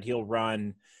event that he'll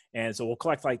run. And so we'll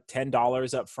collect like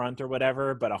 $10 up front or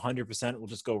whatever, but 100% will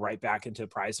just go right back into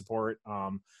prize support.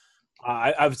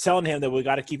 I was telling him that we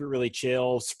got to keep it really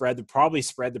chill, probably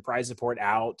spread the prize support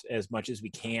out as much as we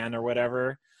can or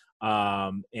whatever.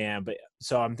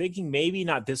 So I'm thinking maybe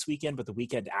not this weekend, but the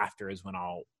weekend after is when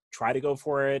I'll try to go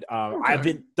for it.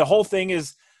 The whole thing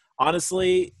is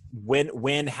honestly,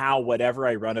 when, how, whatever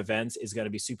I run events is going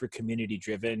to be super community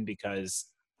driven, because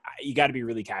you got to be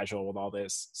really casual with all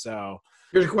this. So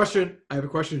here's a question. I have a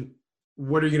question.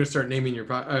 What are you going to start naming your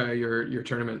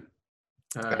tournament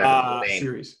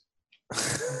series?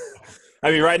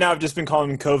 I mean, right now I've just been calling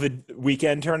them COVID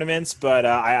weekend tournaments, but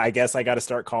I guess I got to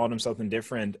start calling them something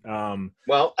different.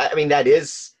 Well, I mean, that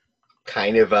is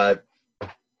kind of a.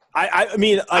 I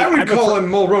would call it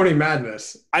Mulroney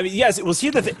Madness. I mean, yes. Well,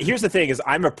 here's the thing: is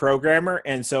I'm a programmer,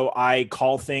 and so I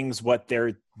call things what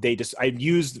I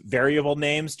use variable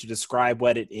names to describe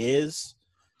what it is.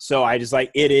 So I just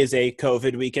it is a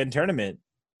COVID weekend tournament.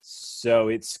 So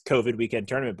it's COVID weekend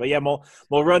tournament. But yeah,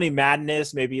 Mulroney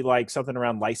Madness, maybe like something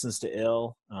around License to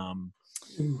Ill. I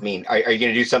mean, are you going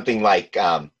to do something like,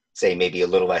 say, maybe a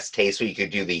little less tasteful? You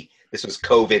could do this was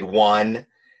COVID 1, and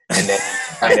then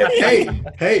kind of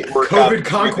hey, COVID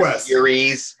Conquest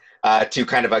series to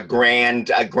kind of a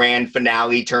grand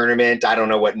finale tournament. I don't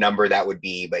know what number that would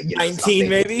be, but 19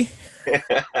 maybe.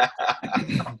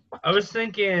 I was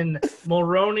thinking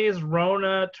Mulroney's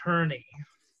Rona Tourney.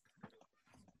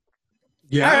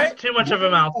 Yeah, that's too much of a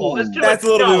mouthful. That's a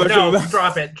little bit much of a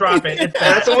mouthful. Drop it.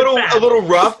 That's a little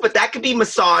rough, but that could be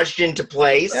massaged into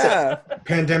place. Yeah.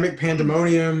 Pandemic,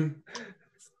 pandemonium.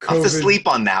 I'll have to sleep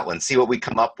on that one. See what we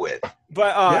come up with.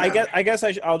 But I guess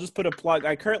I'll just put a plug.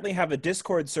 I currently have a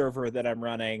Discord server that I'm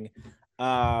running.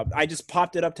 I just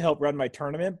popped it up to help run my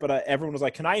tournament, but everyone was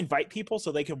like, "Can I invite people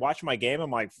so they can watch my game?"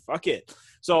 I'm like, "Fuck it."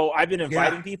 So I've been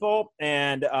inviting people,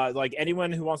 and like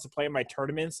anyone who wants to play in my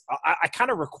tournaments, I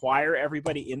kind of require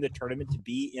everybody in the tournament to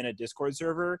be in a Discord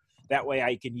server. That way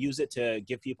I can use it to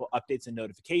give people updates and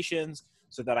notifications,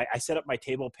 so that I set up my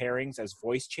table pairings as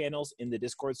voice channels in the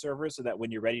Discord server, so that when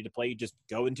you're ready to play, you just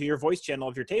go into your voice channel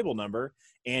of your table number,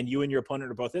 and you and your opponent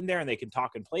are both in there, and they can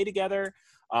talk and play together.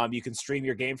 You can stream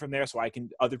your game from there, so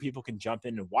other people can jump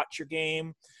in and watch your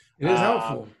game. It is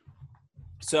helpful.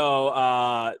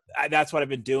 So that's what I've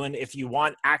been doing. If you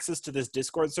want access to this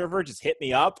Discord server, just hit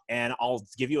me up and I'll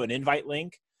give you an invite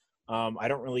link. I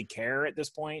don't really care at this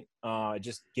point.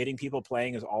 Just getting people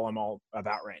playing is all I'm all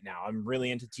about right now. I'm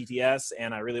really into TTS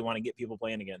and I really want to get people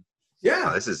playing again.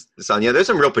 Yeah, there's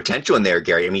some real potential in there,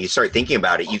 Gary. I mean, you start thinking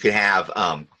about it. You could have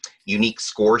unique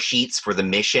score sheets for the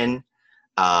mission.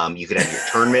 You could have your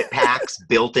tournament packs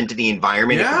built into the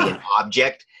environment. Yeah. It could be an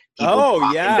object. People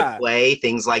pop into play,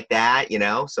 things like that. You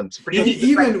know, some pretty.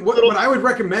 Even what I would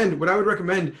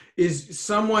recommend is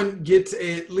someone gets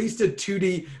at least a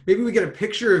 2D. Maybe we get a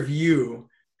picture of you.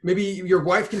 Maybe your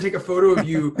wife can take a photo of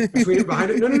you between it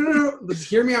behind it. No. Let's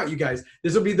hear me out, you guys.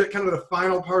 This will be the kind of the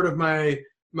final part of my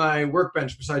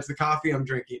workbench besides the coffee I'm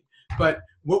drinking. But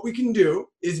what we can do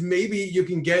is maybe you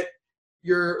can get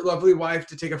your lovely wife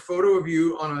to take a photo of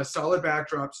you on a solid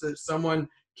backdrop so that someone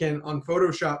can on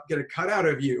Photoshop get a cutout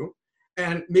of you,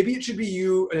 and maybe it should be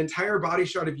you, an entire body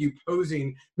shot of you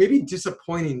posing, maybe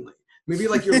disappointingly, maybe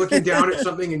like you're looking down at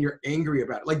something and you're angry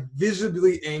about it, like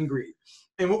visibly angry.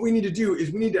 And what we need to do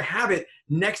is we need to have it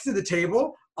next to the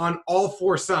table on all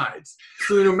four sides,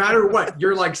 so no matter what,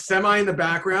 you're like semi in the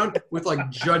background with like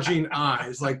judging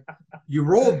eyes, like you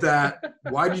rolled that,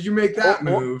 why did you make that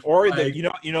move? Or like,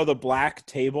 the the black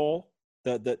table.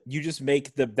 The you just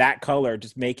make that color,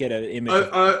 just make it an image.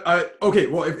 Okay,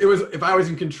 well if I was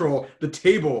in control, the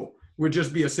table would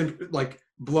just be a simple like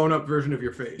blown up version of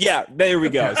your face. Yeah, there we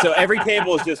go. So every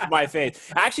table is just my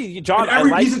face. Actually, John, and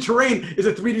every piece of terrain is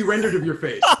a 3D rendered of your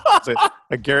face. It's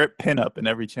a Garrett pinup in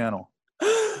every channel.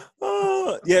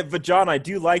 Yeah, but John, I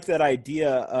do like that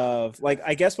idea of like,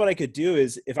 I guess what I could do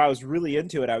is if I was really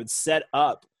into it, I would set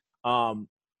up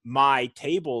my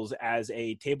tables as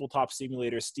a tabletop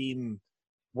simulator Steam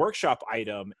workshop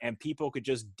item, and people could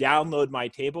just download my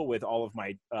table with all of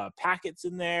my packets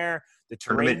in there, the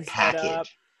tournament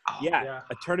package.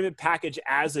 A tournament package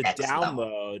as a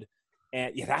download.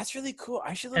 And yeah, that's really cool.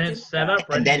 I should look into set up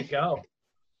ready to go.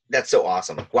 That's so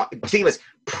awesome. Well, think of it as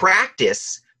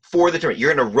practice for the tournament.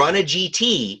 You're going to run a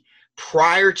GT.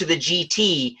 Prior to the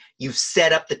GT, you've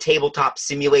set up the tabletop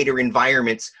simulator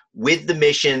environments with the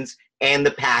missions and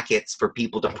the packets for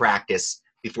people to practice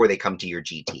before they come to your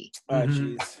GT.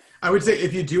 I would say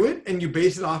if you do it and you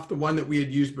base it off the one that we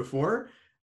had used before,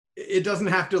 it doesn't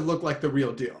have to look like the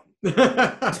real deal.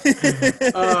 But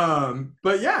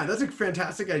yeah, that's a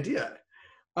fantastic idea.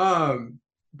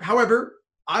 However,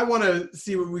 I want to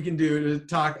see what we can do to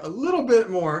talk a little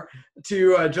bit more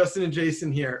to Justin and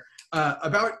Jason here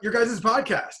about your guys'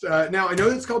 podcast. Now, I know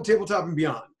it's called Tabletop and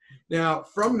Beyond. Now,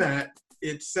 from that,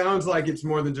 it sounds like it's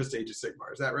more than just Age of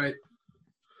Sigmar. Is that right?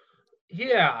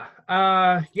 Yeah.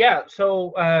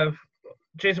 So,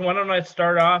 Jason, why don't I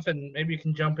start off and maybe you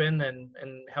can jump in and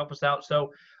help us out.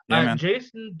 So,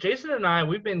 Jason and I,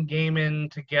 we've been gaming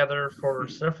together for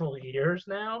several years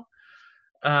now.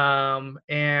 I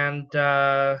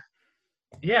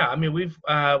mean,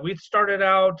 we've started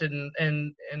out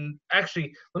and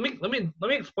actually, let me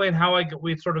explain how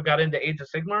we sort of got into Age of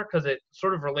Sigmar, because it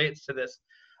sort of relates to this.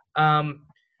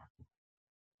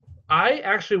 I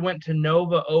actually went to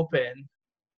Nova Open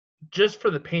just for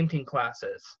the painting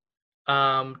classes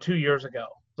 2 years ago.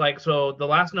 Like, so the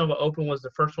last Nova Open was the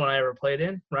first one I ever played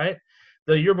in, right?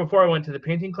 The year before I went to the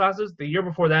painting classes, the year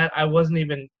before that, I wasn't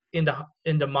even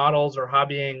into models or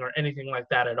hobbying or anything like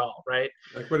that at all, right?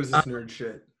 Like, what is this nerd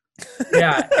shit?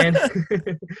 Yeah, and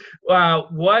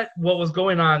what was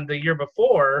going on the year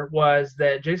before was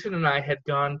that Jason and I had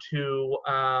gone to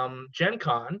Gen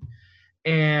Con,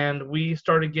 and we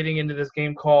started getting into this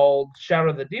game called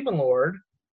Shadow of the Demon Lord,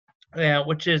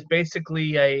 which is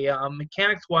basically a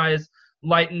mechanics-wise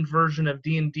lightened version of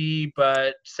D&D,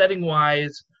 but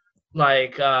setting-wise,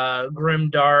 like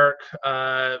grim dark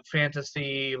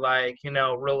fantasy, like, you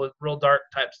know, real dark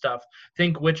type stuff.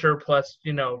 Think Witcher plus,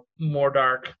 you know, more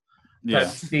dark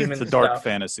type demon. It's a dark stuff.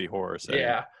 Fantasy horror setting.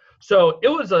 Yeah. So it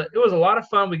was a lot of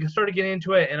fun. We started getting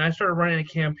into it, and I started running a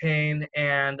campaign,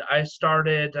 and I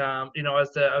started, I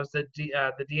was the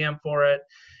DM for it,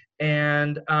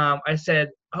 and I said,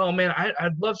 oh man,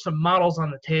 I'd love some models on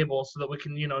the table so that we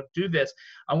can, you know, do this.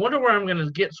 I wonder where I'm going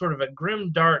to get sort of a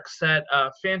grim dark set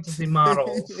of fantasy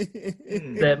models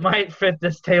that might fit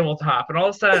this tabletop. And all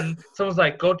of a sudden, someone's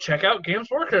like, go check out Games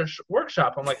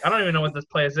Workshop. I'm like, I don't even know what this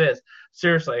place is.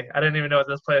 Seriously, I didn't even know what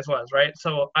this place was, right?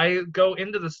 So I go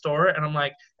into the store, and I'm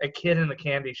like a kid in the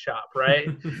candy shop, right?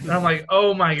 And I'm like,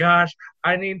 oh my gosh,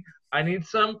 I need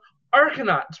some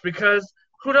Arcanauts, because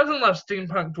who doesn't love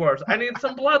steampunk dwarves? I need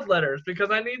some bloodletters because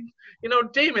I need,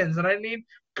 demons, and I need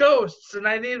ghosts, and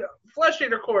I need flesh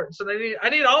eater courts, and I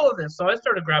need all of this. So I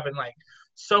started grabbing like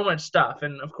so much stuff,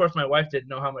 and of course my wife didn't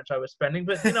know how much I was spending,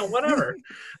 but whatever.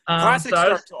 Classic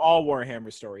start to all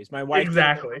Warhammer stories. My wife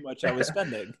exactly didn't know how much I was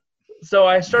spending. So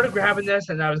I started grabbing this,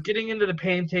 and I was getting into the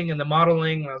painting and the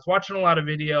modeling, and I was watching a lot of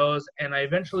videos, and I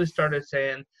eventually started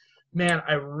saying, man,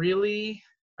 I really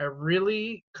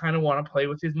kind of want to play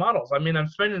with these models. I mean, I'm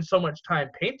spending so much time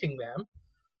painting them.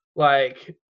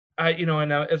 Like,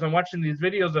 and as I'm watching these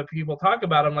videos that people talk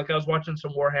about them, like I was watching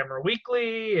some Warhammer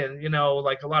Weekly and,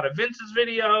 like a lot of Vince's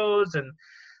videos and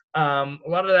a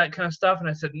lot of that kind of stuff. And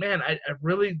I said, man, I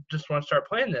really just want to start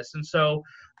playing this. And so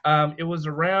it was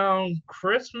around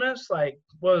Christmas, like,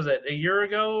 what was it, a year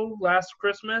ago, last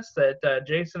Christmas, that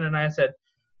Jason and I said,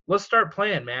 let's start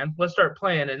playing, man. Let's start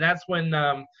playing. And that's when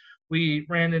we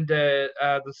ran into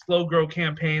the Slow Grow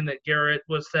campaign that Garrett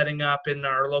was setting up in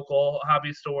our local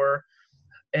hobby store.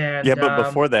 And yeah, but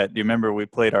before that, do you remember we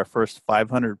played our first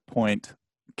 500-point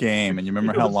game, and you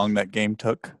remember how long that game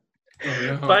took?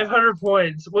 500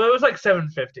 points. Well, it was like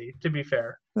 750, to be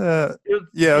fair. Okay. It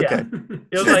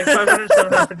was like 500,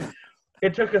 750.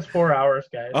 It took us 4 hours,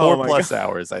 guys. 4 plus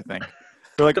hours, I think.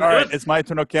 We're like, all right, it's my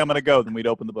turn. Okay, I'm going to go. Then we'd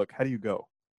open the book. How do you go?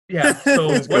 Yeah, so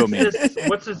Let's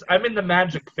what's this? I'm in the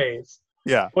magic phase.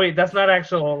 Yeah. Wait, that's not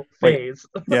actual phase.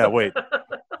 Wait.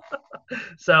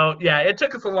 So, yeah, it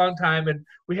took us a long time, and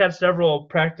we had several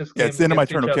practice games. Yeah, it's the end of my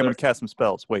turn. Okay, I'm other. going to cast some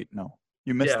spells. Wait, no.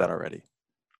 You missed that already.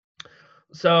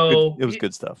 So it was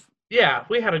good stuff. Yeah,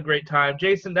 we had a great time.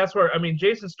 Jason,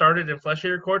 Jason started in Flesh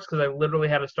Eater Courts because I literally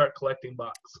had to start collecting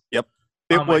bucks. Yep.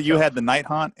 You had the Night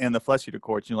Haunt and the Flesh Eater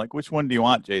Courts. You're like, which one do you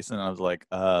want, Jason? And I was like,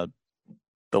 the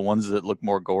ones that look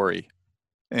more gory.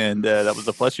 And that was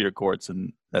the Flesh Eater Courts,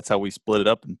 and that's how we split it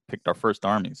up and picked our first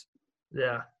armies.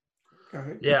 Yeah.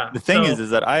 Yeah. The thing is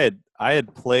that I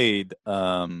had played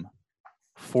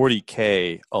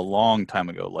 40K a long time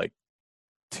ago, like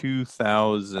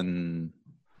 2000.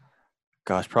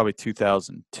 Gosh, probably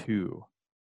 2002.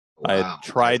 Wow. I had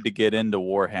tried to get into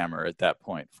Warhammer at that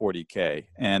point, 40K,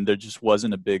 and there just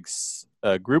wasn't a big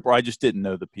group, or I just didn't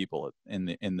know the people in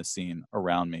the scene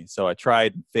around me. So I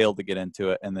tried and failed to get into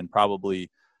it, and then probably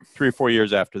 3 or 4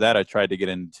 years after that, I tried to get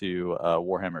into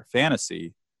Warhammer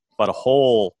Fantasy, but a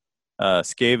whole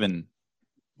Skaven,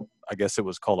 I guess it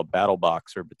was called a battle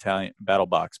box or battle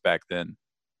box back then.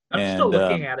 I'm still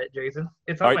looking at it, Jason.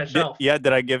 It's on my shelf. Did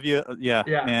I give you? Yeah.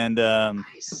 And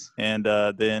nice. And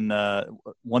then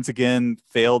once again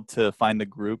failed to find a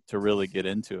group to really get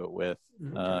into it with,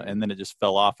 and then it just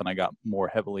fell off, and I got more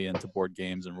heavily into board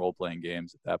games and role playing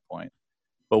games at that point.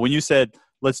 But when you said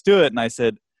let's do it, and I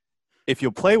said, if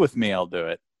you'll play with me, I'll do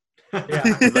it.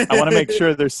 Yeah. I want to make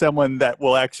sure there's someone that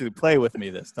will actually play with me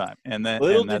this time. And then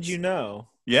did you know.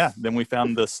 Yeah, then we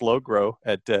found the Slow Grow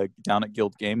down at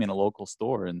Guild Gaming, a local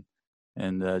store, and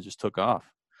just took off.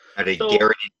 Did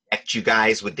Garrett inject you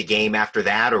guys with the game after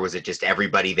that, or was it just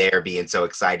everybody there being so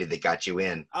excited that got you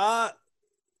in?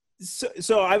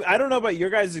 So I don't know about your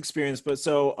guys' experience, but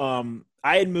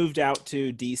I had moved out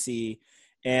to DC,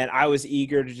 and I was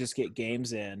eager to just get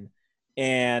games in.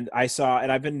 And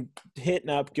I've been hitting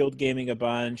up Guild Gaming a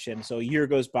bunch, and so a year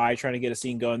goes by trying to get a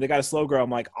scene going. They got a Slow Grow.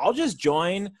 I'm like, I'll just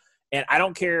join. And I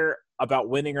don't care about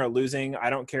winning or losing. I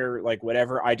don't care, like,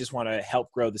 whatever. I just want to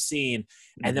help grow the scene.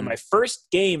 Mm-hmm. And then my first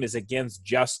game is against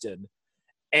Justin.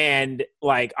 And,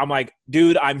 like, I'm like,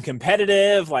 dude, I'm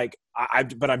competitive. Like,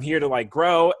 but I'm here to, like,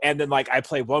 grow. And then, like, I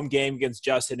play one game against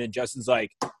Justin, and Justin's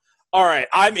like, all right,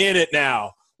 I'm in it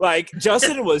now. Like,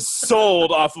 Justin was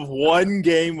sold off of one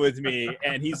game with me.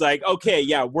 And he's like, okay,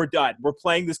 yeah, we're done. We're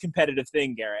playing this competitive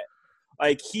thing, Garrett.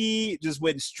 Like, he just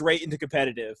went straight into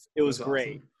competitive. It was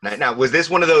great. Awesome. Now, was this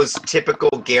one of those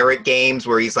typical Garrett games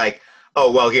where he's like,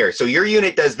 oh, well, here, so your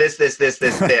unit does this, this, this,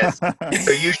 this, this.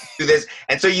 So you should do this.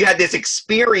 And so you had this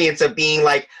experience of being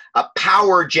like a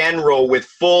power general with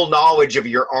full knowledge of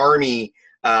your army.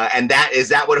 And is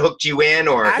that what hooked you in?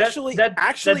 Or Actually, that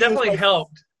definitely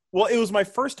helped. Well, it was my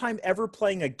first time ever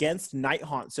playing against Night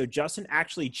Haunt. So Justin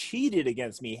actually cheated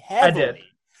against me heavily. I did.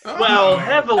 Well,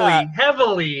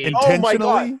 heavily. Intentionally? Oh my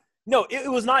God. No,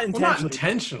 it was not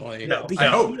intentionally. Well,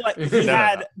 not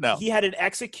intentionally. No, he had an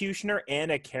Executioner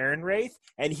and a Karen Wraith,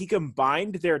 and he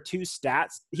combined their two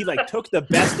stats. He took the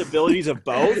best abilities of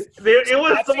both. It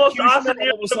was the most awesome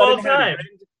unit of all time.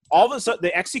 All of a sudden,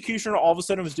 the Executioner all of a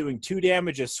sudden was doing 2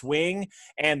 damage a swing,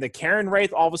 and the Karen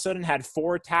Wraith all of a sudden had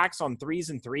 4 attacks on 3s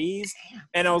and 3s.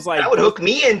 And I was like, that would hook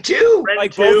me in too.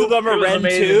 Both of them are Ren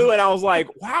 2, and I was like,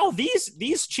 wow,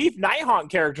 these Chief Night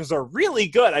Haunt characters are really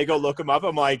good. I go look them up.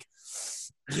 I'm like,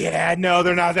 Yeah, no,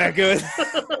 they're not that good.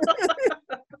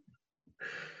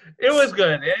 It was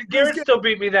good. Garrett still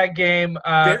beat me that game.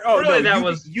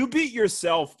 You beat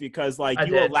yourself because I you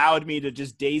did. allowed me to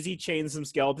just daisy chain some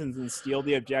skeletons and steal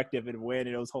the objective and win,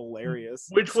 and it was hilarious.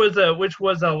 Which was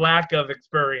a lack of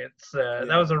experience.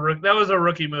 That was a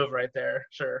rookie move right there.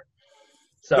 Sure.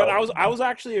 So, but I was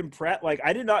actually impressed. Like,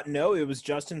 I did not know it was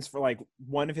Justin's for like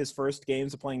one of his first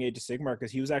games of playing Age of Sigmar,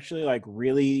 because he was actually like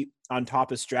really on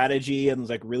top of strategy and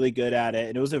was like really good at it,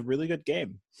 and it was a really good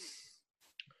game.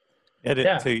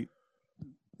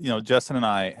 Justin and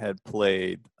I had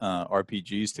played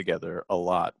RPGs together a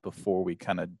lot before we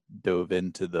kind of dove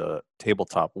into the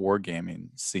tabletop wargaming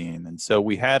scene. And so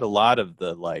we had a lot of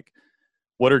the, like,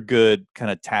 what are good kind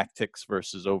of tactics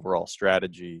versus overall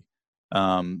strategy.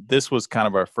 This was kind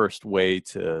of our first way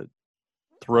to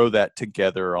throw that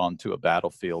together onto a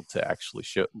battlefield to actually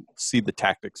see the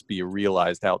tactics be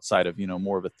realized outside of,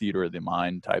 more of a theater of the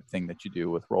mind type thing that you do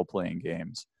with role-playing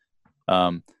games.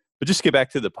 But just to get back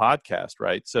to the podcast,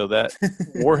 right? So that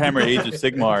Warhammer Age of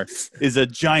Sigmar is a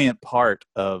giant part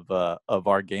of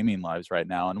our gaming lives right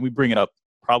now, and we bring it up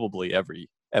probably every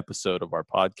episode of our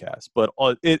podcast. But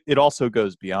it also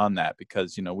goes beyond that,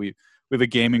 because we have a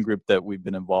gaming group that we've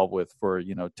been involved with for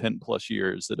 10 plus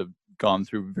years that have gone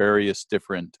through various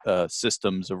different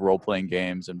systems of role-playing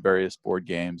games and various board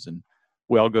games, and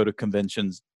we all go to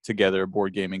conventions together,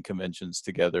 board gaming conventions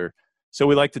together. So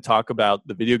we like to talk about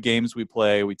the video games we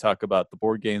play. We talk about the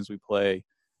board games we play.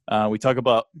 We talk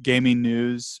about gaming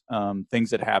news, things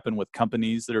that happen with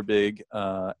companies that are big,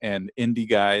 and indie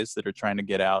guys that are trying to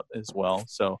get out as well.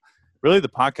 So really the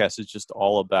podcast is just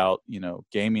all about,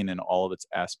 gaming in all of its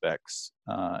aspects,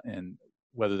 and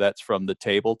whether that's from the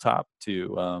tabletop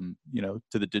to,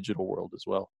 to the digital world as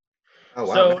well. Oh,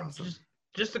 wow. So Awesome.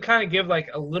 just to kind of give like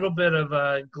a little bit of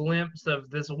a glimpse of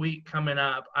this week coming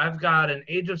up, I've got an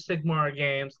Age of Sigmar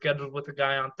game scheduled with a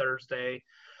guy on Thursday.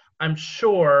 I'm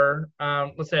sure,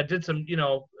 let's say I did some,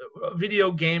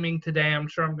 video gaming today. I'm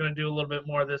sure I'm going to do a little bit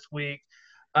more this week.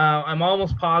 I'm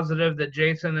almost positive that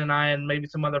Jason and I and maybe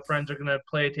some other friends are going to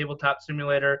play a tabletop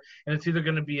simulator, and it's either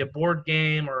going to be a board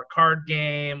game or a card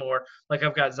game, or like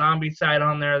I've got Zombicide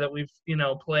on there that we've,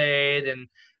 played,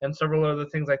 and several other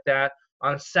things like that.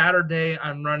 On Saturday,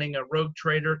 I'm running a Rogue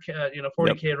Trader,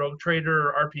 40K Rogue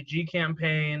Trader RPG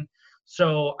campaign.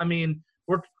 So, I mean,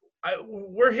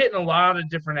 we're hitting a lot of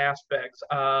different aspects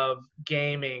of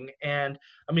gaming. And,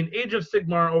 I mean, Age of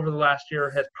Sigmar over the last year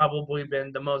has probably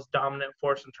been the most dominant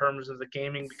force in terms of the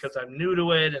gaming, because I'm new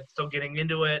to it and still getting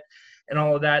into it and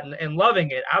all of that, and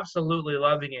loving it, absolutely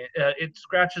loving it. It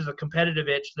scratches a competitive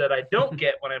itch that I don't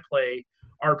get when I play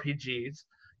RPGs.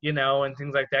 And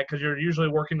things like that, because you're usually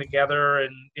working together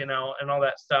and, and all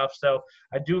that stuff. So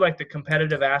I do like the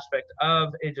competitive aspect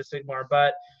of Age of Sigmar,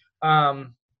 but,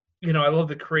 I love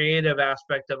the creative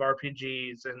aspect of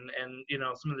RPGs and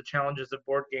some of the challenges of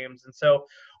board games. And so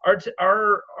our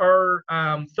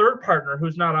third partner,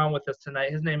 who's not on with us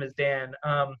tonight, his name is Dan.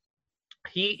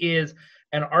 He is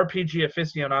an RPG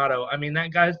aficionado. I mean,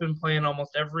 that guy's been playing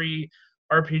almost every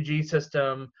RPG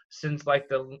system since like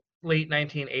the late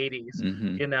 1980s,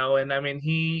 and I mean,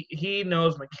 he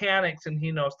knows mechanics and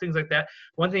he knows things like that.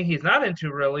 One thing he's not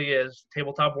into really is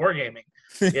tabletop wargaming,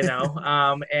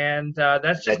 and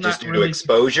that's just not due really to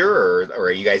exposure, or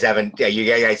are you guys having you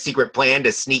guys got a secret plan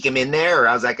to sneak him in there, or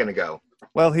how's that going to go?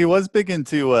 Well, he was big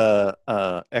into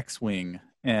X-Wing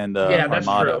and yeah, that's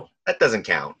Armada. true. That doesn't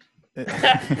count.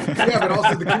 Yeah, but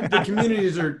also the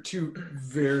communities are two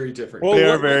very different. Well, they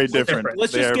are very different.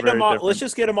 Let's just get him on. Let's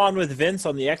just get him on with Vince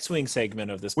on the X-Wing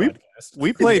segment of this podcast.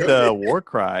 We played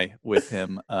Warcry with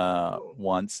him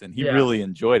once, and he really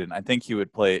enjoyed it. And I think he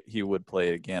would play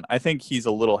it again. I think he's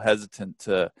a little hesitant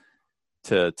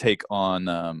to take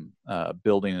on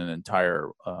building an entire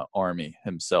army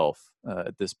himself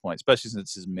at this point, especially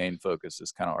since his main focus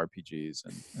is kind of RPGs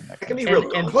and that can be kind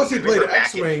real. of And plus, he played back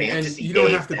X-Wing, in and fantasy you don't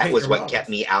days, have to. That was what kept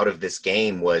me out of this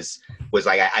game. Was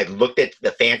like I looked at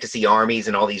the fantasy armies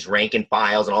and all these rank and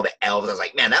files and all the elves. I was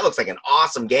like, man, that looks like an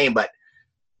awesome game, but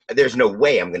there's no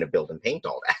way I'm going to build and paint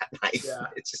all that.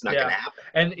 It's just not going to happen.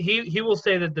 And he will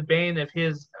say that the bane of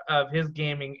his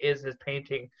gaming is his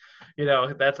painting.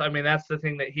 That's the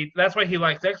thing that's why he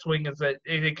likes X-Wing, is that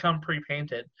they come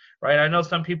pre-painted, right? I know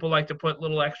some people like to put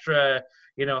little extra,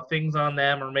 things on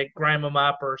them or grime them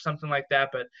up or something like that,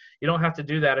 but you don't have to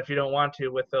do that if you don't want to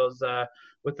with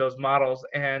those models.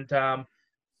 And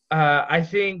I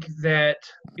think that,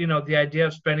 the idea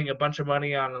of spending a bunch of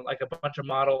money on like a bunch of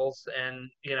models, and,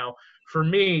 for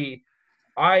me,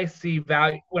 I see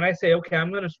value when I say, okay,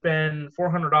 I'm going to spend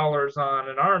 $400 on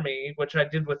an army, which I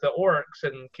did with the orcs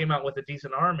and came out with a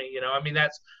decent army. I mean,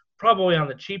 that's probably on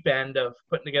the cheap end of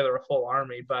putting together a full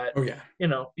army, but Oh yeah.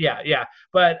 yeah.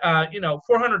 But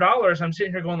 $400, I'm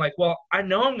sitting here going like, well, I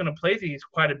know I'm going to play these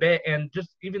quite a bit, and just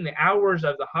even the hours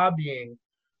of the hobbying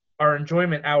are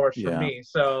enjoyment hours for me.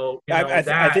 So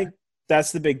I think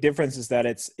that's the big difference, is that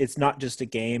it's not just a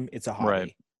game, it's a hobby.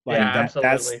 Right. Like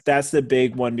absolutely. That's the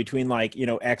big one between like,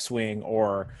 X-Wing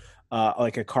or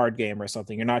like a card game or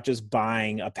something. You're not just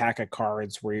buying a pack of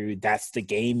cards where that's the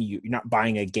game. You're not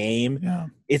buying a game. Yeah.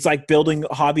 It's like building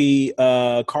hobby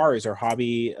cars or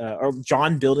hobby or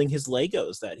John building his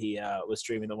Legos that he was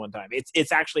streaming the one time.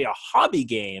 It's actually a hobby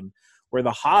game where the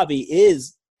hobby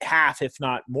is half, if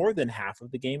not more than half, of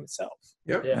the game itself.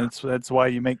 Yep. Yeah. That's why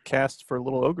you make casts for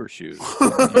little ogre shoes.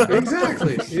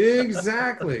 Exactly.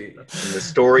 And the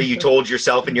story you told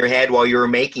yourself in your head while you were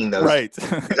making those. Right.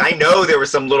 I know there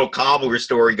was some little cobbler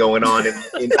story going on.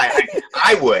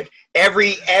 I would.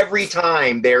 Every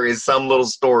time there is some little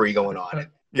story going on.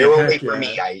 They won't wait for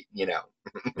me.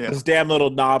 Those damn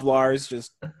little Noblars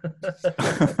just.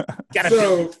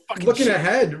 So looking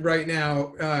ahead right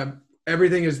now,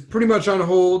 everything is pretty much on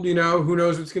hold. Who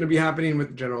knows what's going to be happening with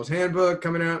the General's Handbook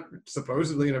coming out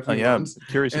supposedly in a few months. I'm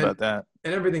curious about that.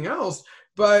 And everything else.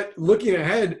 But looking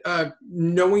ahead,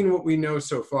 knowing what we know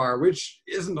so far, which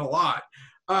isn't a lot,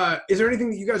 is there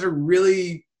anything that you guys are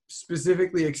really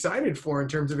specifically excited for in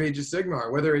terms of Age of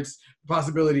Sigmar? Whether it's the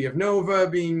possibility of Nova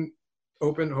being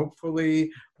open,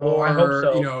 hopefully, or I hope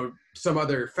so. Some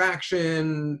other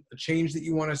faction, a change that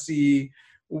you want to see.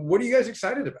 What are you guys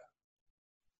excited about?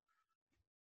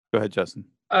 Go ahead, Justin.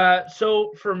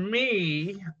 So for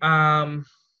me, I've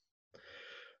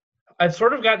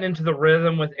sort of gotten into the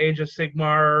rhythm with Age of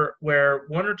Sigmar where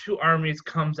one or two armies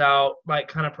comes out like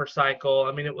kind of per cycle.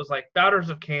 I mean, it was like Daughters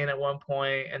of Cain at one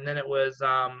point, and then it was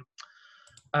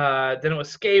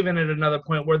Skaven at another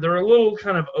point, where they're a little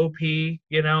kind of OP,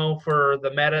 for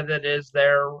the meta that is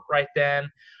there right then.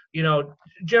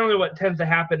 Generally what tends to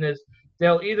happen is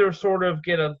they'll either sort of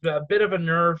get a bit of a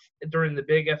nerf during the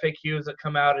big FAQs that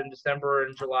come out in December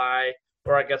and July,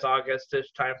 or I guess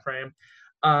August-ish time frame,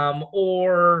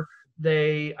 or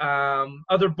they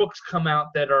other books come out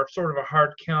that are sort of a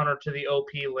hard counter to the OP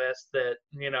list that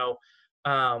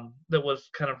that was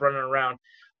kind of running around.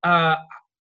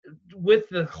 With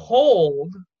the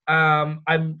hold, I'm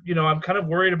kind of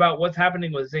worried about what's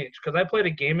happening with Tzeentch, because I played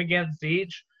a game against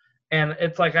Tzeentch. And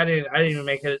it's like I didn't even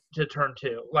make it to turn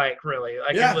 2. Like really,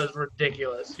 It was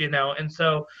ridiculous, And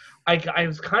so I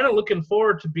was kind of looking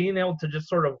forward to being able to just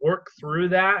sort of work through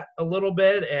that a little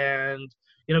bit and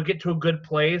get to a good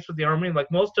place with the army. Like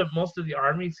most of the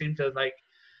army seemed to like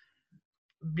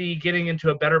be getting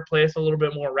into a better place a little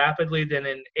bit more rapidly than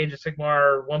in Age of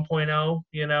Sigmar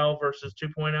 1.0, versus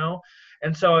 2.0.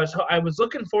 And so I was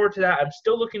looking forward to that. I'm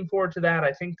still looking forward to that.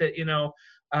 I think that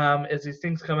as these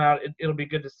things come out, it'll be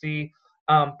good to see.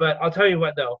 But I'll tell you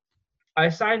what, though. I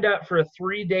signed up for a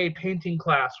 3-day painting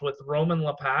class with Roman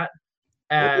Lapat.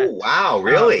 Oh, wow,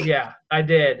 really? Yeah, I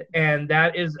did. And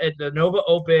that is at the Nova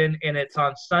Open, and it's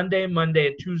on Sunday, Monday,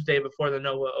 and Tuesday before the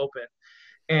Nova Open.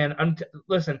 And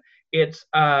listen, it's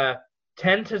 10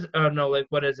 to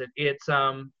what is it? It's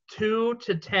 2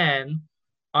 to 10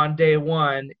 on day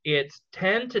 1. It's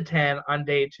 10 to 10 on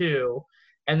day 2,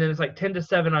 and then it's like 10 to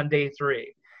 7 on day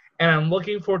 3. And I'm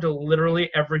looking forward to literally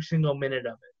every single minute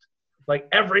of it. Like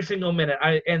every single minute.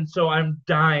 And so I'm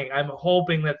dying. I'm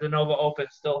hoping that the Nova Open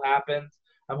still happens.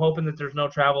 I'm hoping that there's no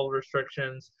travel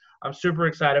restrictions. I'm super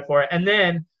excited for it. And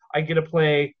then I get to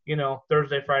play,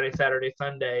 Thursday, Friday, Saturday,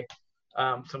 Sunday,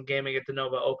 some gaming at the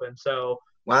Nova Open. So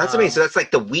wow, that's amazing. So that's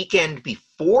like the weekend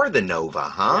before the Nova,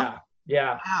 huh?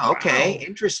 Yeah. Wow, okay. Wow.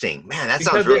 Interesting. Man, that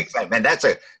sounds really exciting. Man,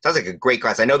 sounds like a great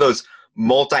class. I know those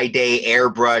multi-day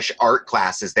airbrush art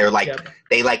classes, they're like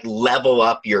they like level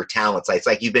up your talents. It's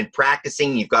like you've been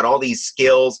practicing, you've got all these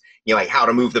skills, like how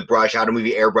to move the brush, how to move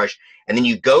your airbrush, and then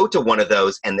you go to one of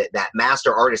those and that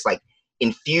master artist like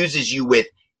infuses you with,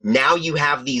 now you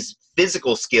have these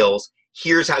physical skills,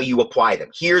 here's how you apply them,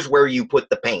 here's where you put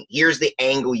the paint, here's the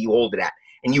angle you hold it at,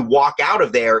 and you walk out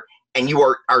of there and you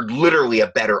are literally a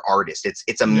better artist.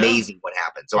 It's amazing what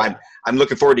happens. So I'm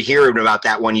looking forward to hearing about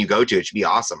that one you go to. It should be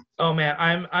awesome. Oh man,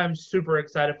 I'm super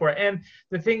excited for it. And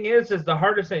the thing is the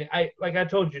hardest thing, like I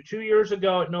told you, 2 years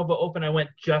ago at Nova Open, I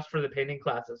went just for the painting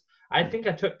classes. I think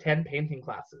I took 10 painting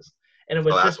classes, and it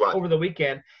was just over the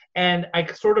weekend. And I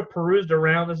sort of perused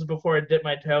around. This is before I dipped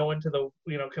my toe into the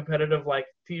competitive like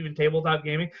even tabletop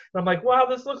gaming. And I'm like, wow,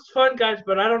 this looks fun, guys,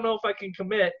 but I don't know if I can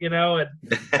commit, And I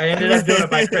ended up doing it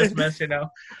by Christmas,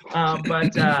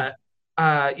 But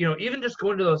even just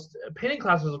going to those painting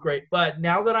classes was great. But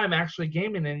now that I'm actually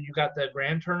gaming, and you got the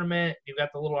grand tournament, you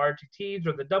got the little RTTs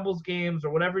or the doubles games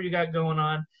or whatever you got going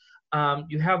on,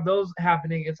 you have those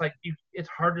happening. It's like it's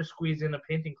hard to squeeze in a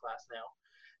painting class now.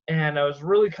 And I was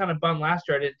really kind of bummed last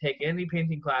year I didn't take any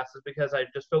painting classes because I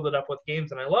just filled it up with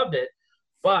games and I loved it.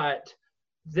 But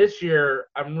this year,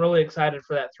 I'm really excited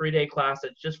for that 3-day class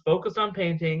that's just focused on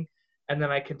painting, and then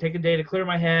I can take a day to clear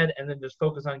my head and then just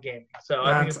focus on gaming. So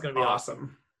I think it's going to be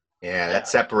awesome. Yeah, that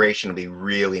separation will be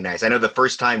really nice. I know the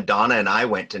first time Donna and I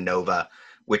went to Nova,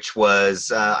 which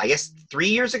was, I guess, 3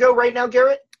 years ago right now,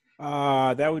 Garrett?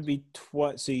 That would be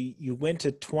so you went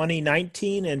to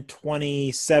 2019 and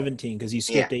 2017 because you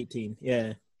skipped 18.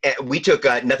 Yeah. We took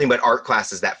nothing but art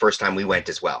classes that first time we went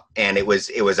as well, and it was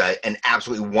an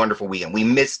absolutely wonderful weekend. We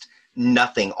missed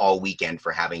nothing all weekend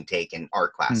for having taken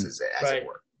art classes, as it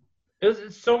were.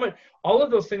 It's so much. All of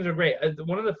those things are great.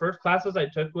 One of the first classes I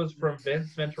took was from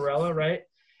Vince Venturella, right?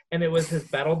 And it was his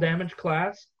battle damage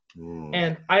class.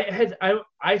 And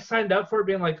I signed up for it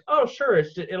being like, oh, sure,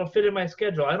 it'll fit in my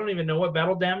schedule. I don't even know what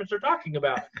battle damage they're talking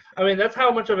about. I mean, that's how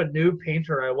much of a new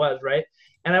painter I was, right?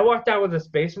 And I walked out with a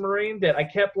Space Marine that I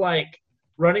kept, like,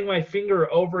 running my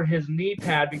finger over his knee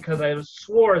pad because I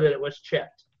swore that it was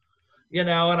chipped. And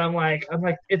I'm like,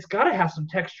 it's got to have some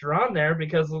texture on there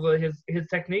because his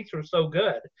techniques were so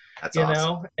good. That's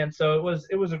awesome. And so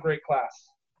it was a great class.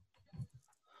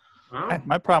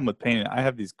 My problem with painting, I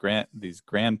have these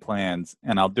grand plans,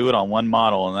 and I'll do it on one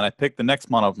model, and then I pick the next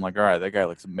model up. I'm like, all right, that guy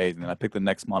looks amazing. And I pick the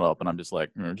next model up, and I'm just like,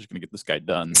 we're just gonna get this guy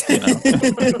done. That's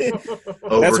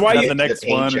why the next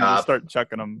one and just start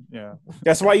chucking them. Yeah,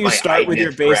 that's why you start with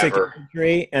your basic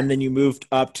infantry, and then you moved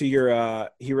up to your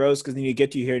heroes, because then you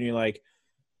get to here and you're like,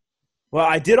 well,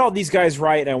 I did all these guys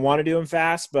right, and I want to do them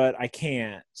fast, but I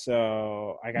can't,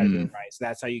 so I got to do them right. So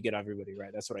that's how you get everybody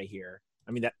right. That's what I hear.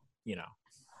 I mean,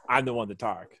 I'm the one to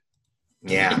talk.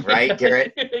 Yeah, right,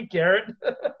 Garrett? Garrett?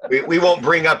 we won't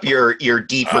bring up your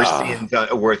deeper sins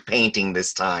worth painting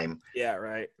this time. Yeah,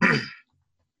 right.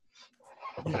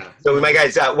 So, my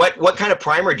guys, what kind of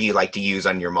primer do you like to use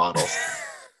on your models?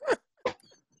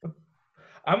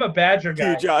 I'm a Badger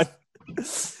guy. John.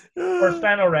 Or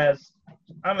Steno-Res.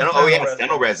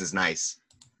 Steno-Res is nice.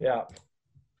 Yeah.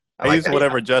 I use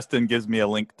whatever Justin gives me a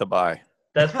link to buy.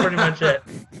 That's pretty much it.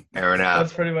 Fair enough.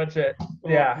 That's pretty much it.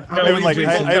 Yeah.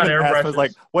 I was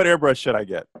like, what airbrush should I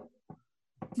get?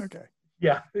 Okay.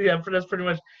 Yeah. That's pretty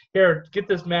much. Here, get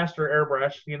this master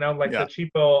airbrush. The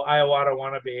cheapo Iwata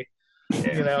wannabe.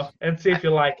 And see if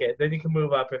you like it. Then you can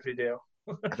move up if you do.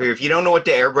 I figure if you don't know what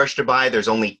airbrush to buy, there's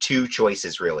only two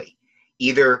choices really.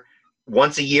 Either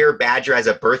once a year, Badger has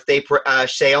a birthday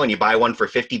sale and you buy one for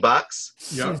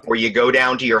 $50. Yep. Or you go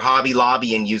down to your Hobby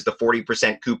Lobby and use the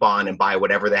 40% coupon and buy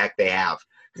whatever the heck they have.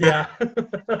 Yeah.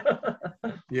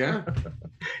 Yeah.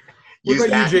 What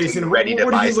about you, Jason? What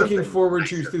are you looking forward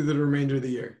to through the remainder of the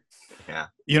year? Yeah.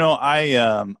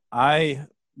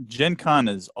 Gen Con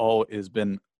has always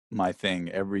been my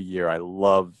thing every year. I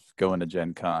love going to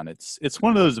Gen Con. It's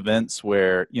one of those events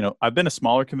where, I've been to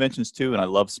smaller conventions too, and I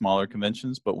love smaller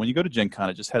conventions, but when you go to Gen Con,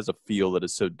 it just has a feel that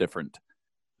is so different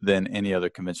than any other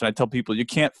convention. I tell people you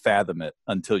can't fathom it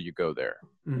until you go there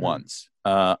once.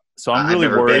 So I'm really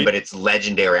worried. Been, but it's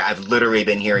legendary. I've literally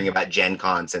been hearing about Gen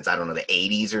Con since, I don't know, the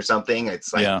 80s or something.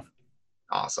 It's like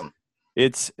awesome.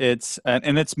 It's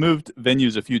moved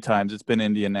venues a few times. It's been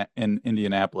in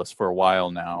Indianapolis for a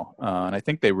while now, and I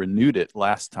think they renewed it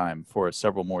last time for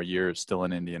several more years, still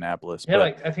in Indianapolis.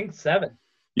 Yeah, I think 7.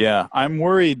 Yeah, I'm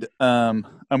worried. I'm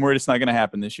worried it's not going to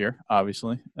happen this year.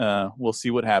 Obviously, we'll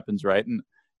see what happens, right?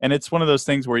 And it's one of those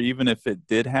things where even if it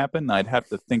did happen, I'd have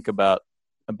to think about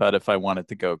if I wanted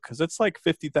to go, because it's like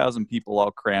 50,000 people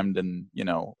all crammed in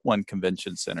one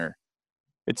convention center.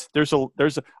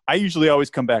 I usually always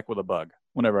come back with a bug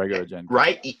whenever I go to Gen Con.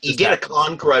 Right? You get a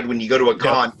con crud when you go to a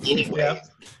con anyway.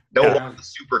 Don't want the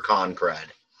super con crud.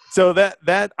 So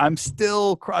that I'm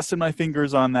still crossing my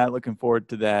fingers on that, looking forward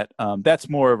to that. That's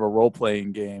more of a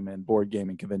role-playing game and board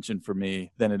gaming convention for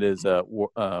me than it is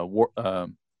tabletop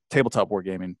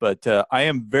wargaming. But I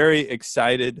am very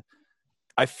excited.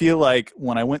 I feel like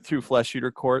when I went through Flesh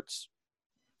Eater Courts,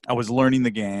 I was learning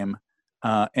the game,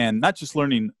 and not just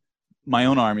learning my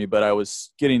own army, but I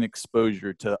was getting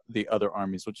exposure to the other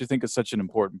armies, which I think is such an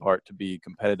important part to be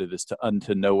competitive, is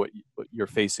to know what you're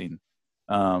facing.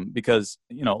 Because,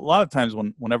 a lot of times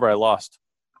whenever I lost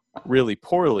really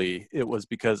poorly, it was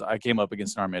because I came up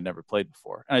against an army I'd never played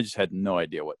before, and I just had no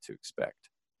idea what to expect.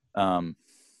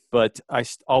 But I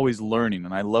always learning,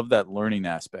 and I love that learning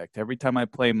aspect. Every time I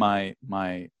play my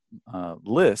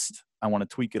list, I want to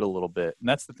tweak it a little bit. And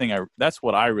that's the thing. That's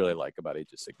what I really like about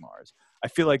Age of Sigmar. I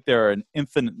feel like there are an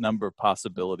infinite number of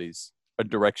possibilities or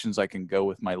directions I can go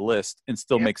with my list and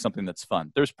still make something that's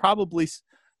fun. There's probably,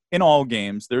 in all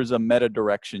games, there's a meta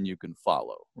direction you can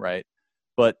follow, right?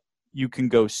 But you can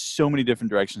go so many different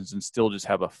directions and still just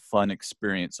have a fun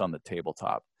experience on the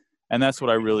tabletop. And that's what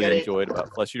I really enjoyed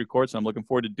about Flesh Eater Courts. And I'm looking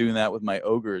forward to doing that with my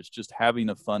ogres, just having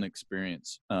a fun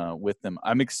experience with them.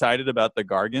 I'm excited about the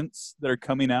Gargants that are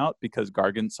coming out because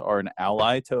Gargants are an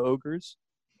ally to ogres.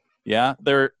 Yeah,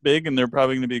 they're big and they're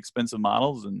probably going to be expensive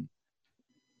models. And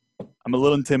I'm a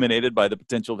little intimidated by the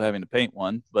potential of having to paint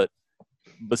one. But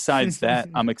besides that,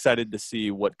 I'm excited to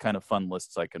see what kind of fun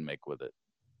lists I can make with it.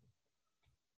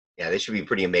 Yeah, they should be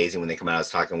pretty amazing when they come out. I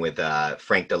was talking with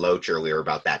Frank DeLoach earlier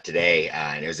about that today,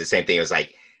 and it was the same thing. It was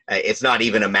like, it's not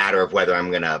even a matter of whether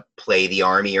I'm going to play the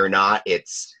army or not.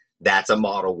 That's a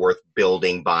model worth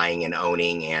building, buying, and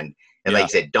owning. And like you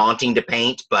said, daunting to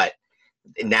paint, but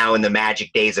now in the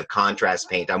magic days of contrast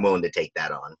paint, I'm willing to take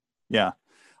that on. Yeah,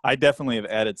 I definitely have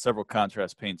added several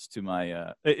contrast paints to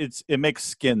my. It makes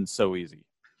skin so easy,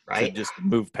 right? To just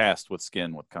move past with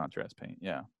skin with contrast paint.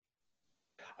 Yeah.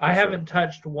 I haven't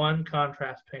touched one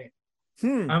contrast paint.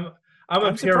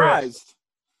 I'm surprised.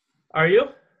 Are you?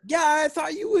 Yeah, I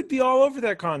thought you would be all over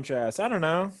that contrast. I don't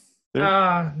know.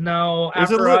 No.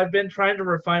 After I've been trying to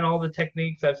refine all the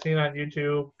techniques I've seen on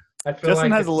YouTube, I feel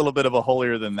Justin like has a little bit of a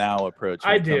holier than thou approach.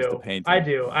 When it comes to painting. I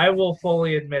do. I will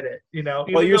fully admit it.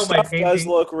 Well, your stuff does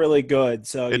look really good.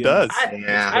 So it does.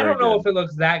 I don't know if it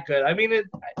looks that good. I mean,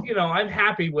 I'm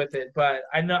happy with it, but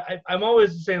I know I'm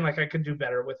always saying like I could do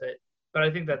better with it. But I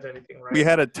think that's anything, right? We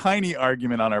had a tiny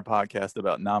argument on our podcast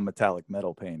about non-metallic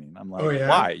metal painting. I'm like,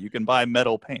 why? You can buy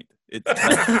metal paint. It's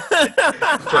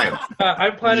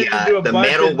I'm planning to do the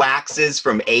metal waxes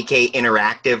from AK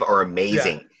Interactive are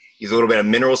amazing. Yeah. Use a little bit of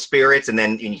mineral spirits, and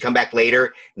then you come back later,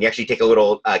 and you actually take a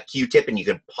little Q-tip, and you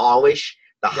can polish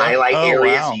the highlight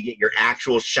areas, so you get your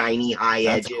actual shiny high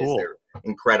edges. Cool. They're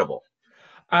incredible.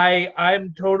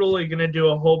 I'm totally gonna do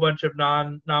a whole bunch of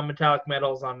non-metallic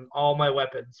metals on all my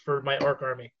weapons for my orc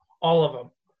army, all of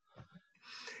them.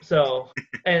 So,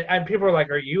 and people are like,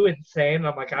 "Are you insane?"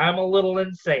 I'm like, "I'm a little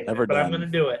insane, but I'm gonna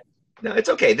do it." No, it's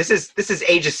okay. This is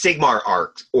Age of Sigmar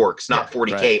orcs, not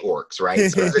 40K orcs, right?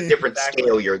 So it's a different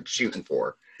scale you're shooting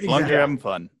for. As long as you're having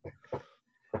fun.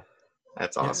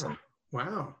 That's awesome. Yeah.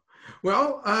 Wow.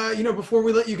 Well, before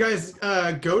we let you guys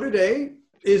go today.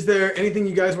 Is there anything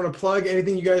you guys want to plug?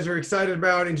 Anything you guys are excited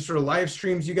about? Any sort of live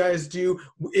streams you guys do?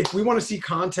 If we want to see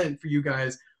content for you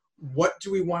guys, what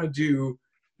do we want to do?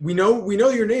 We know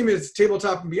your name is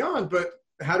Tabletop and Beyond, but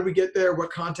how do we get there?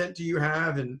 What content do you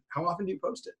have, and how often do you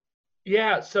post it?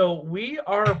 Yeah, so we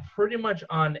are pretty much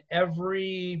on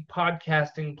every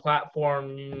podcasting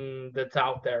platform that's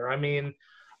out there. I mean,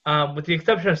 with the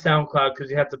exception of SoundCloud, because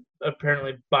you have to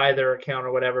apparently buy their account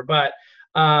or whatever, but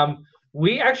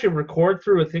we actually record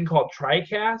through a thing called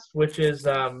TriCast, which is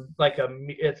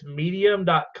it's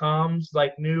medium.com's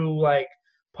new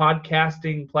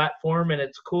podcasting platform, and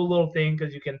it's a cool little thing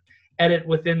because you can edit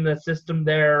within the system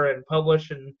there and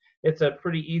publish, and it's a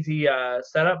pretty easy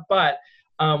setup. But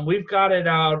we've got it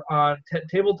out on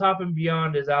Tabletop and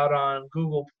Beyond is out on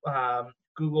Google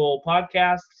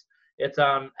Podcasts. It's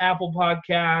on Apple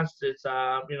Podcasts. It's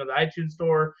the iTunes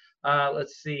Store.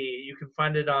 Let's see, you can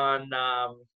find it on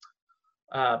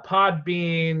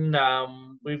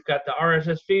Podbean. We've got the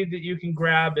RSS feed that you can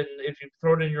grab, and if you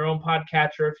throw it in your own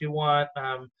podcatcher if you want.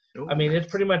 I mean, it's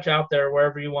pretty much out there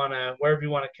wherever you want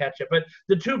to catch it. But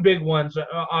the two big ones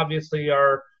obviously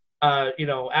are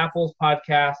Apple's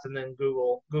podcast and then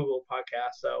Google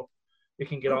Podcast. So you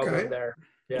can get all of them there.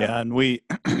 Yeah, and we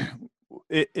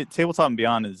Tabletop and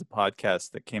Beyond is a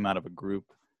podcast that came out of a group,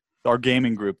 our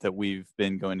gaming group that we've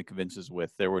been going to conventions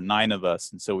with. There were 9 of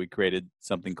us, and so we created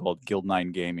something called Guild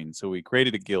 9 Gaming. So we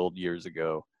created a guild years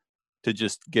ago to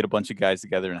just get a bunch of guys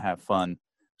together and have fun.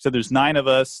 So there's 9 of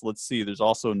us. Let's see, there's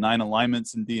also 9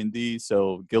 alignments in D&D,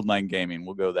 so Guild 9 Gaming,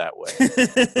 we'll go that way.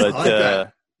 But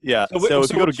like yeah, so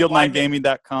if you go to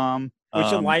guild9gaming.com. Which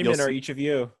alignment are each of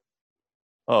you?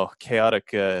 Oh,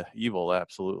 chaotic evil,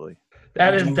 absolutely.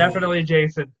 That is definitely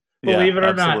Jason. Believe it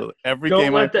or not. Every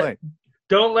game I play.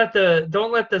 Don't let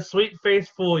the sweet face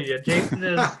fool you. Jason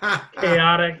is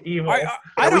chaotic evil.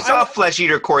 We saw Flesh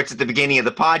Eater Courts at the beginning of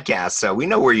the podcast, so we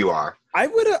know where you are. I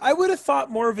would have thought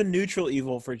more of a neutral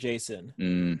evil for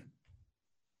Jason.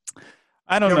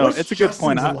 I don't know. It's a good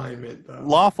point.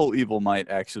 Lawful evil might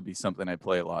actually be something I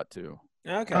play a lot too.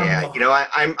 Okay. Yeah,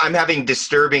 I'm having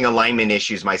disturbing alignment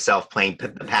issues myself playing the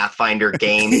Pathfinder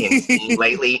game in Steam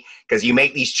lately, because you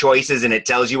make these choices and it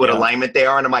tells you what alignment they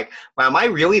are, and I'm like, wow, am I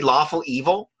really lawful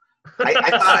evil? I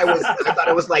thought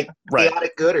it was like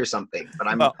chaotic good or something, but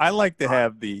I'm. Well, I like to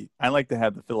have the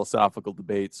philosophical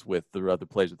debates with the other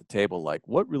players at the table. Like,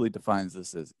 what really defines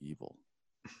this as evil?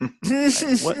 What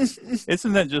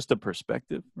isn't that just a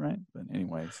perspective, right? But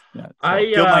anyways, yeah. So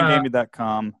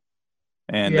Guild9Gaming.com.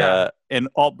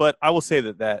 But I will say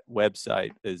that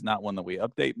website is not one that we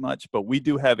update much, but we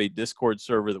do have a Discord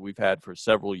server that we've had for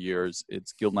several years.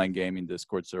 It's Guild9 Gaming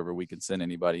Discord server. We can send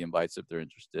anybody invites if they're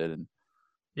interested. And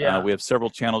we have several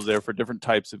channels there for different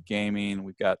types of gaming.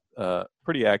 We've got a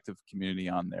pretty active community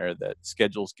on there that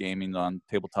schedules gaming on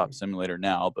Tabletop Simulator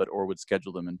now, or would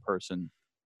schedule them in person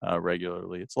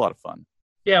regularly. It's a lot of fun.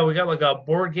 Yeah, we got like a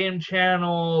board game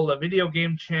channel, a video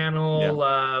game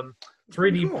channel,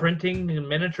 3D printing and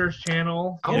miniatures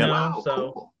channel.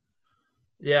 Cool.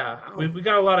 Yeah, we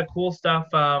got a lot of cool stuff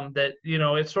that,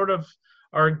 it's sort of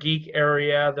our geek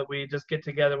area that we just get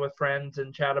together with friends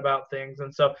and chat about things.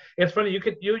 And so it's funny,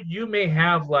 you may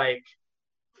have like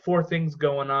 4 things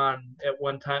going on at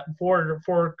one time,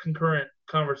 four concurrent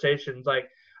conversations. Like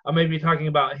I may be talking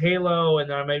about Halo, and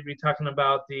then I may be talking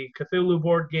about the Cthulhu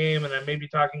board game, and I may be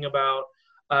talking about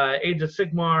Age of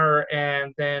Sigmar,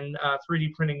 and then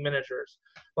 3D printing miniatures,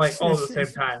 like all at the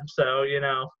same time. So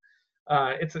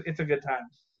it's a good time.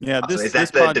 Yeah, is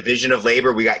that the division of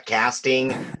labor? We got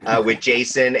casting with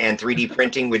Jason and 3D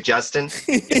printing with Justin.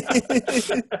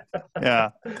 Yeah,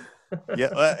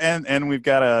 and we've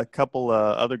got a couple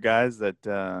other guys that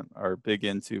are big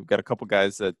into. We've got a couple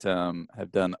guys that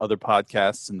have done other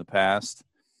podcasts in the past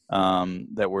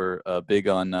that were big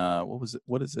on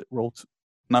what is it?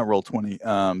 Not Roll20,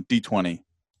 D20.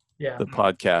 Yeah, the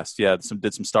podcast. Yeah,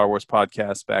 did some Star Wars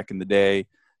podcasts back in the day.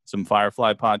 Some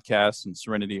Firefly podcasts and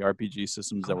Serenity RPG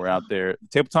systems that were out there.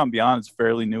 Tabletop Beyond is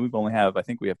fairly new. I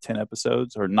think we have 10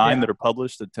 episodes or 9 that are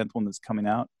published. The 10th one that's coming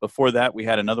out. Before that, we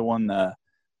had another one,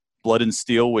 Blood and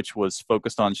Steel, which was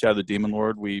focused on Shadow the Demon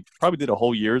Lord. We probably did a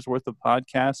whole year's worth of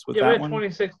podcasts with that one. Yeah, we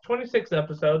had 26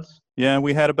 episodes. Yeah,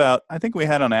 we had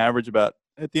on average about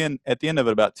at the end of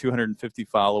it about 250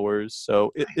 followers.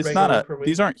 So it's not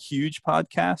these aren't huge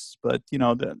podcasts, but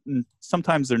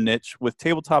sometimes they're niche. With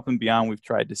Tabletop and Beyond, we've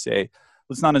tried to say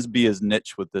let's not be as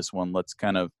niche with this one. Let's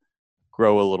kind of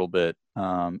grow a little bit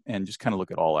and just kind of look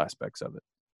at all aspects of it.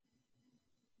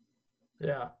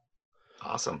 Yeah.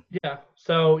 Awesome. Yeah.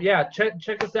 So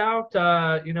check us out.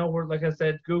 We're, like I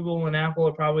said, Google and Apple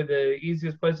are probably the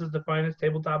easiest places to find us,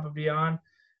 Tabletop and Beyond.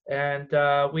 And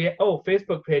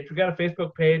Facebook page. We got a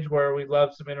Facebook page where we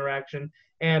love some interaction,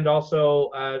 and also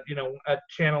a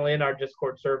channel in our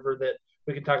Discord server that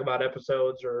we can talk about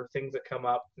episodes or things that come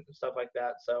up and stuff like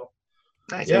that. So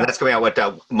nice. Yeah. And that's coming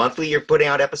out monthly? You're putting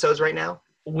out episodes right now?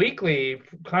 Weekly,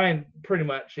 pretty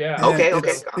much. Yeah. Okay.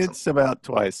 Awesome. It's about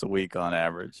twice a week on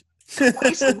average.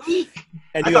 Twice a week.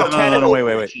 And you have 10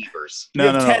 wait.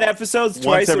 No, 10 episodes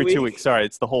twice every a week? 2 weeks. Sorry,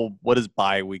 it's the whole what does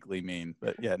bi-weekly mean?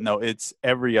 But it's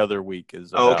every other week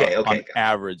is on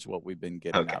average what we've been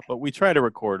getting out. But we try to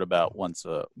record about once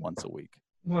a week.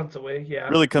 Once a week, yeah.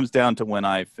 It really comes down to when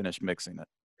I finish mixing it.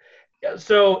 Yeah,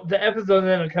 so the episodes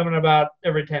then are coming about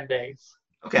every 10 days.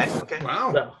 Okay.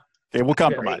 Wow. So, okay, we'll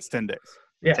compromise 10 days.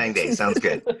 Yeah. 10 days sounds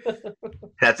good.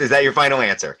 Is that your final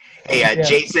answer? Hey,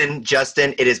 Jason,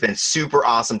 Justin, it has been super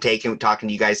awesome talking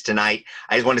to you guys tonight.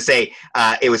 I just want to say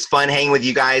it was fun hanging with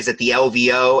you guys at the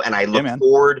LVO, and I look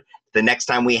forward the next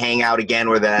time we hang out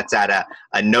again, whether that's at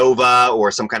a Nova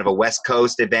or some kind of a West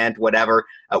Coast event, whatever.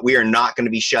 We are not going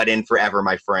to be shut in forever,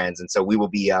 my friends, and so we will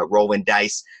be rolling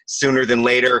dice sooner than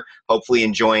later, hopefully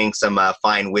enjoying some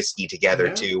fine whiskey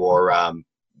together too, or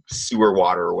sewer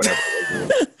water or whatever.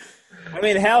 I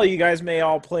mean, hell, you guys may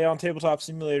all play on Tabletop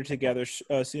Simulator together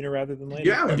sooner rather than later.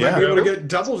 Yeah, we might be able to get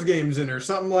doubles games in or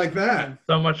something like that.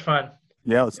 So much fun.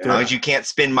 Yeah, let's do it. As long as you can't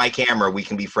spin my camera, we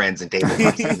can be friends in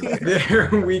Tabletop Simulator.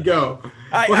 There we go.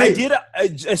 I did,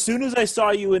 as soon as I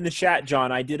saw you in the chat, John,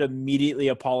 I did immediately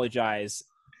apologize,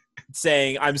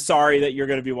 saying, I'm sorry that you're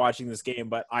going to be watching this game,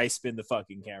 but I spin the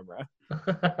fucking camera.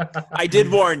 I did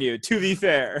warn you, to be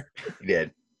fair. You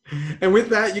did. And with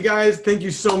that, you guys, thank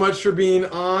you so much for being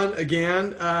on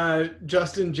again.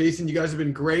 Justin, Jason, you guys have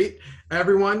been great.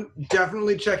 Everyone,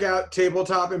 definitely check out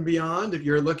Tabletop and Beyond if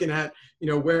you're looking at,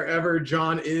 wherever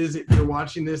John is, if you're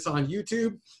watching this on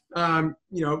YouTube.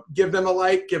 Give them a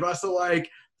like, give us a like,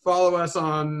 follow us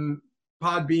on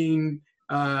Podbean,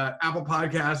 Apple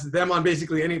Podcasts, them on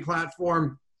basically any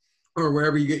platform or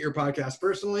wherever you get your podcast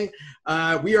personally.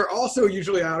 We are also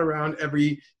usually out around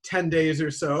every 10 days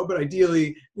or so, but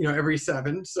ideally, every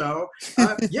 7. So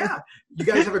yeah, you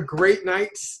guys have a great night.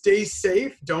 Stay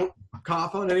safe. Don't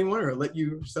cough on anyone or let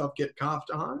yourself get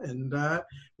coughed on. And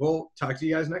we'll talk to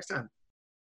you guys next time.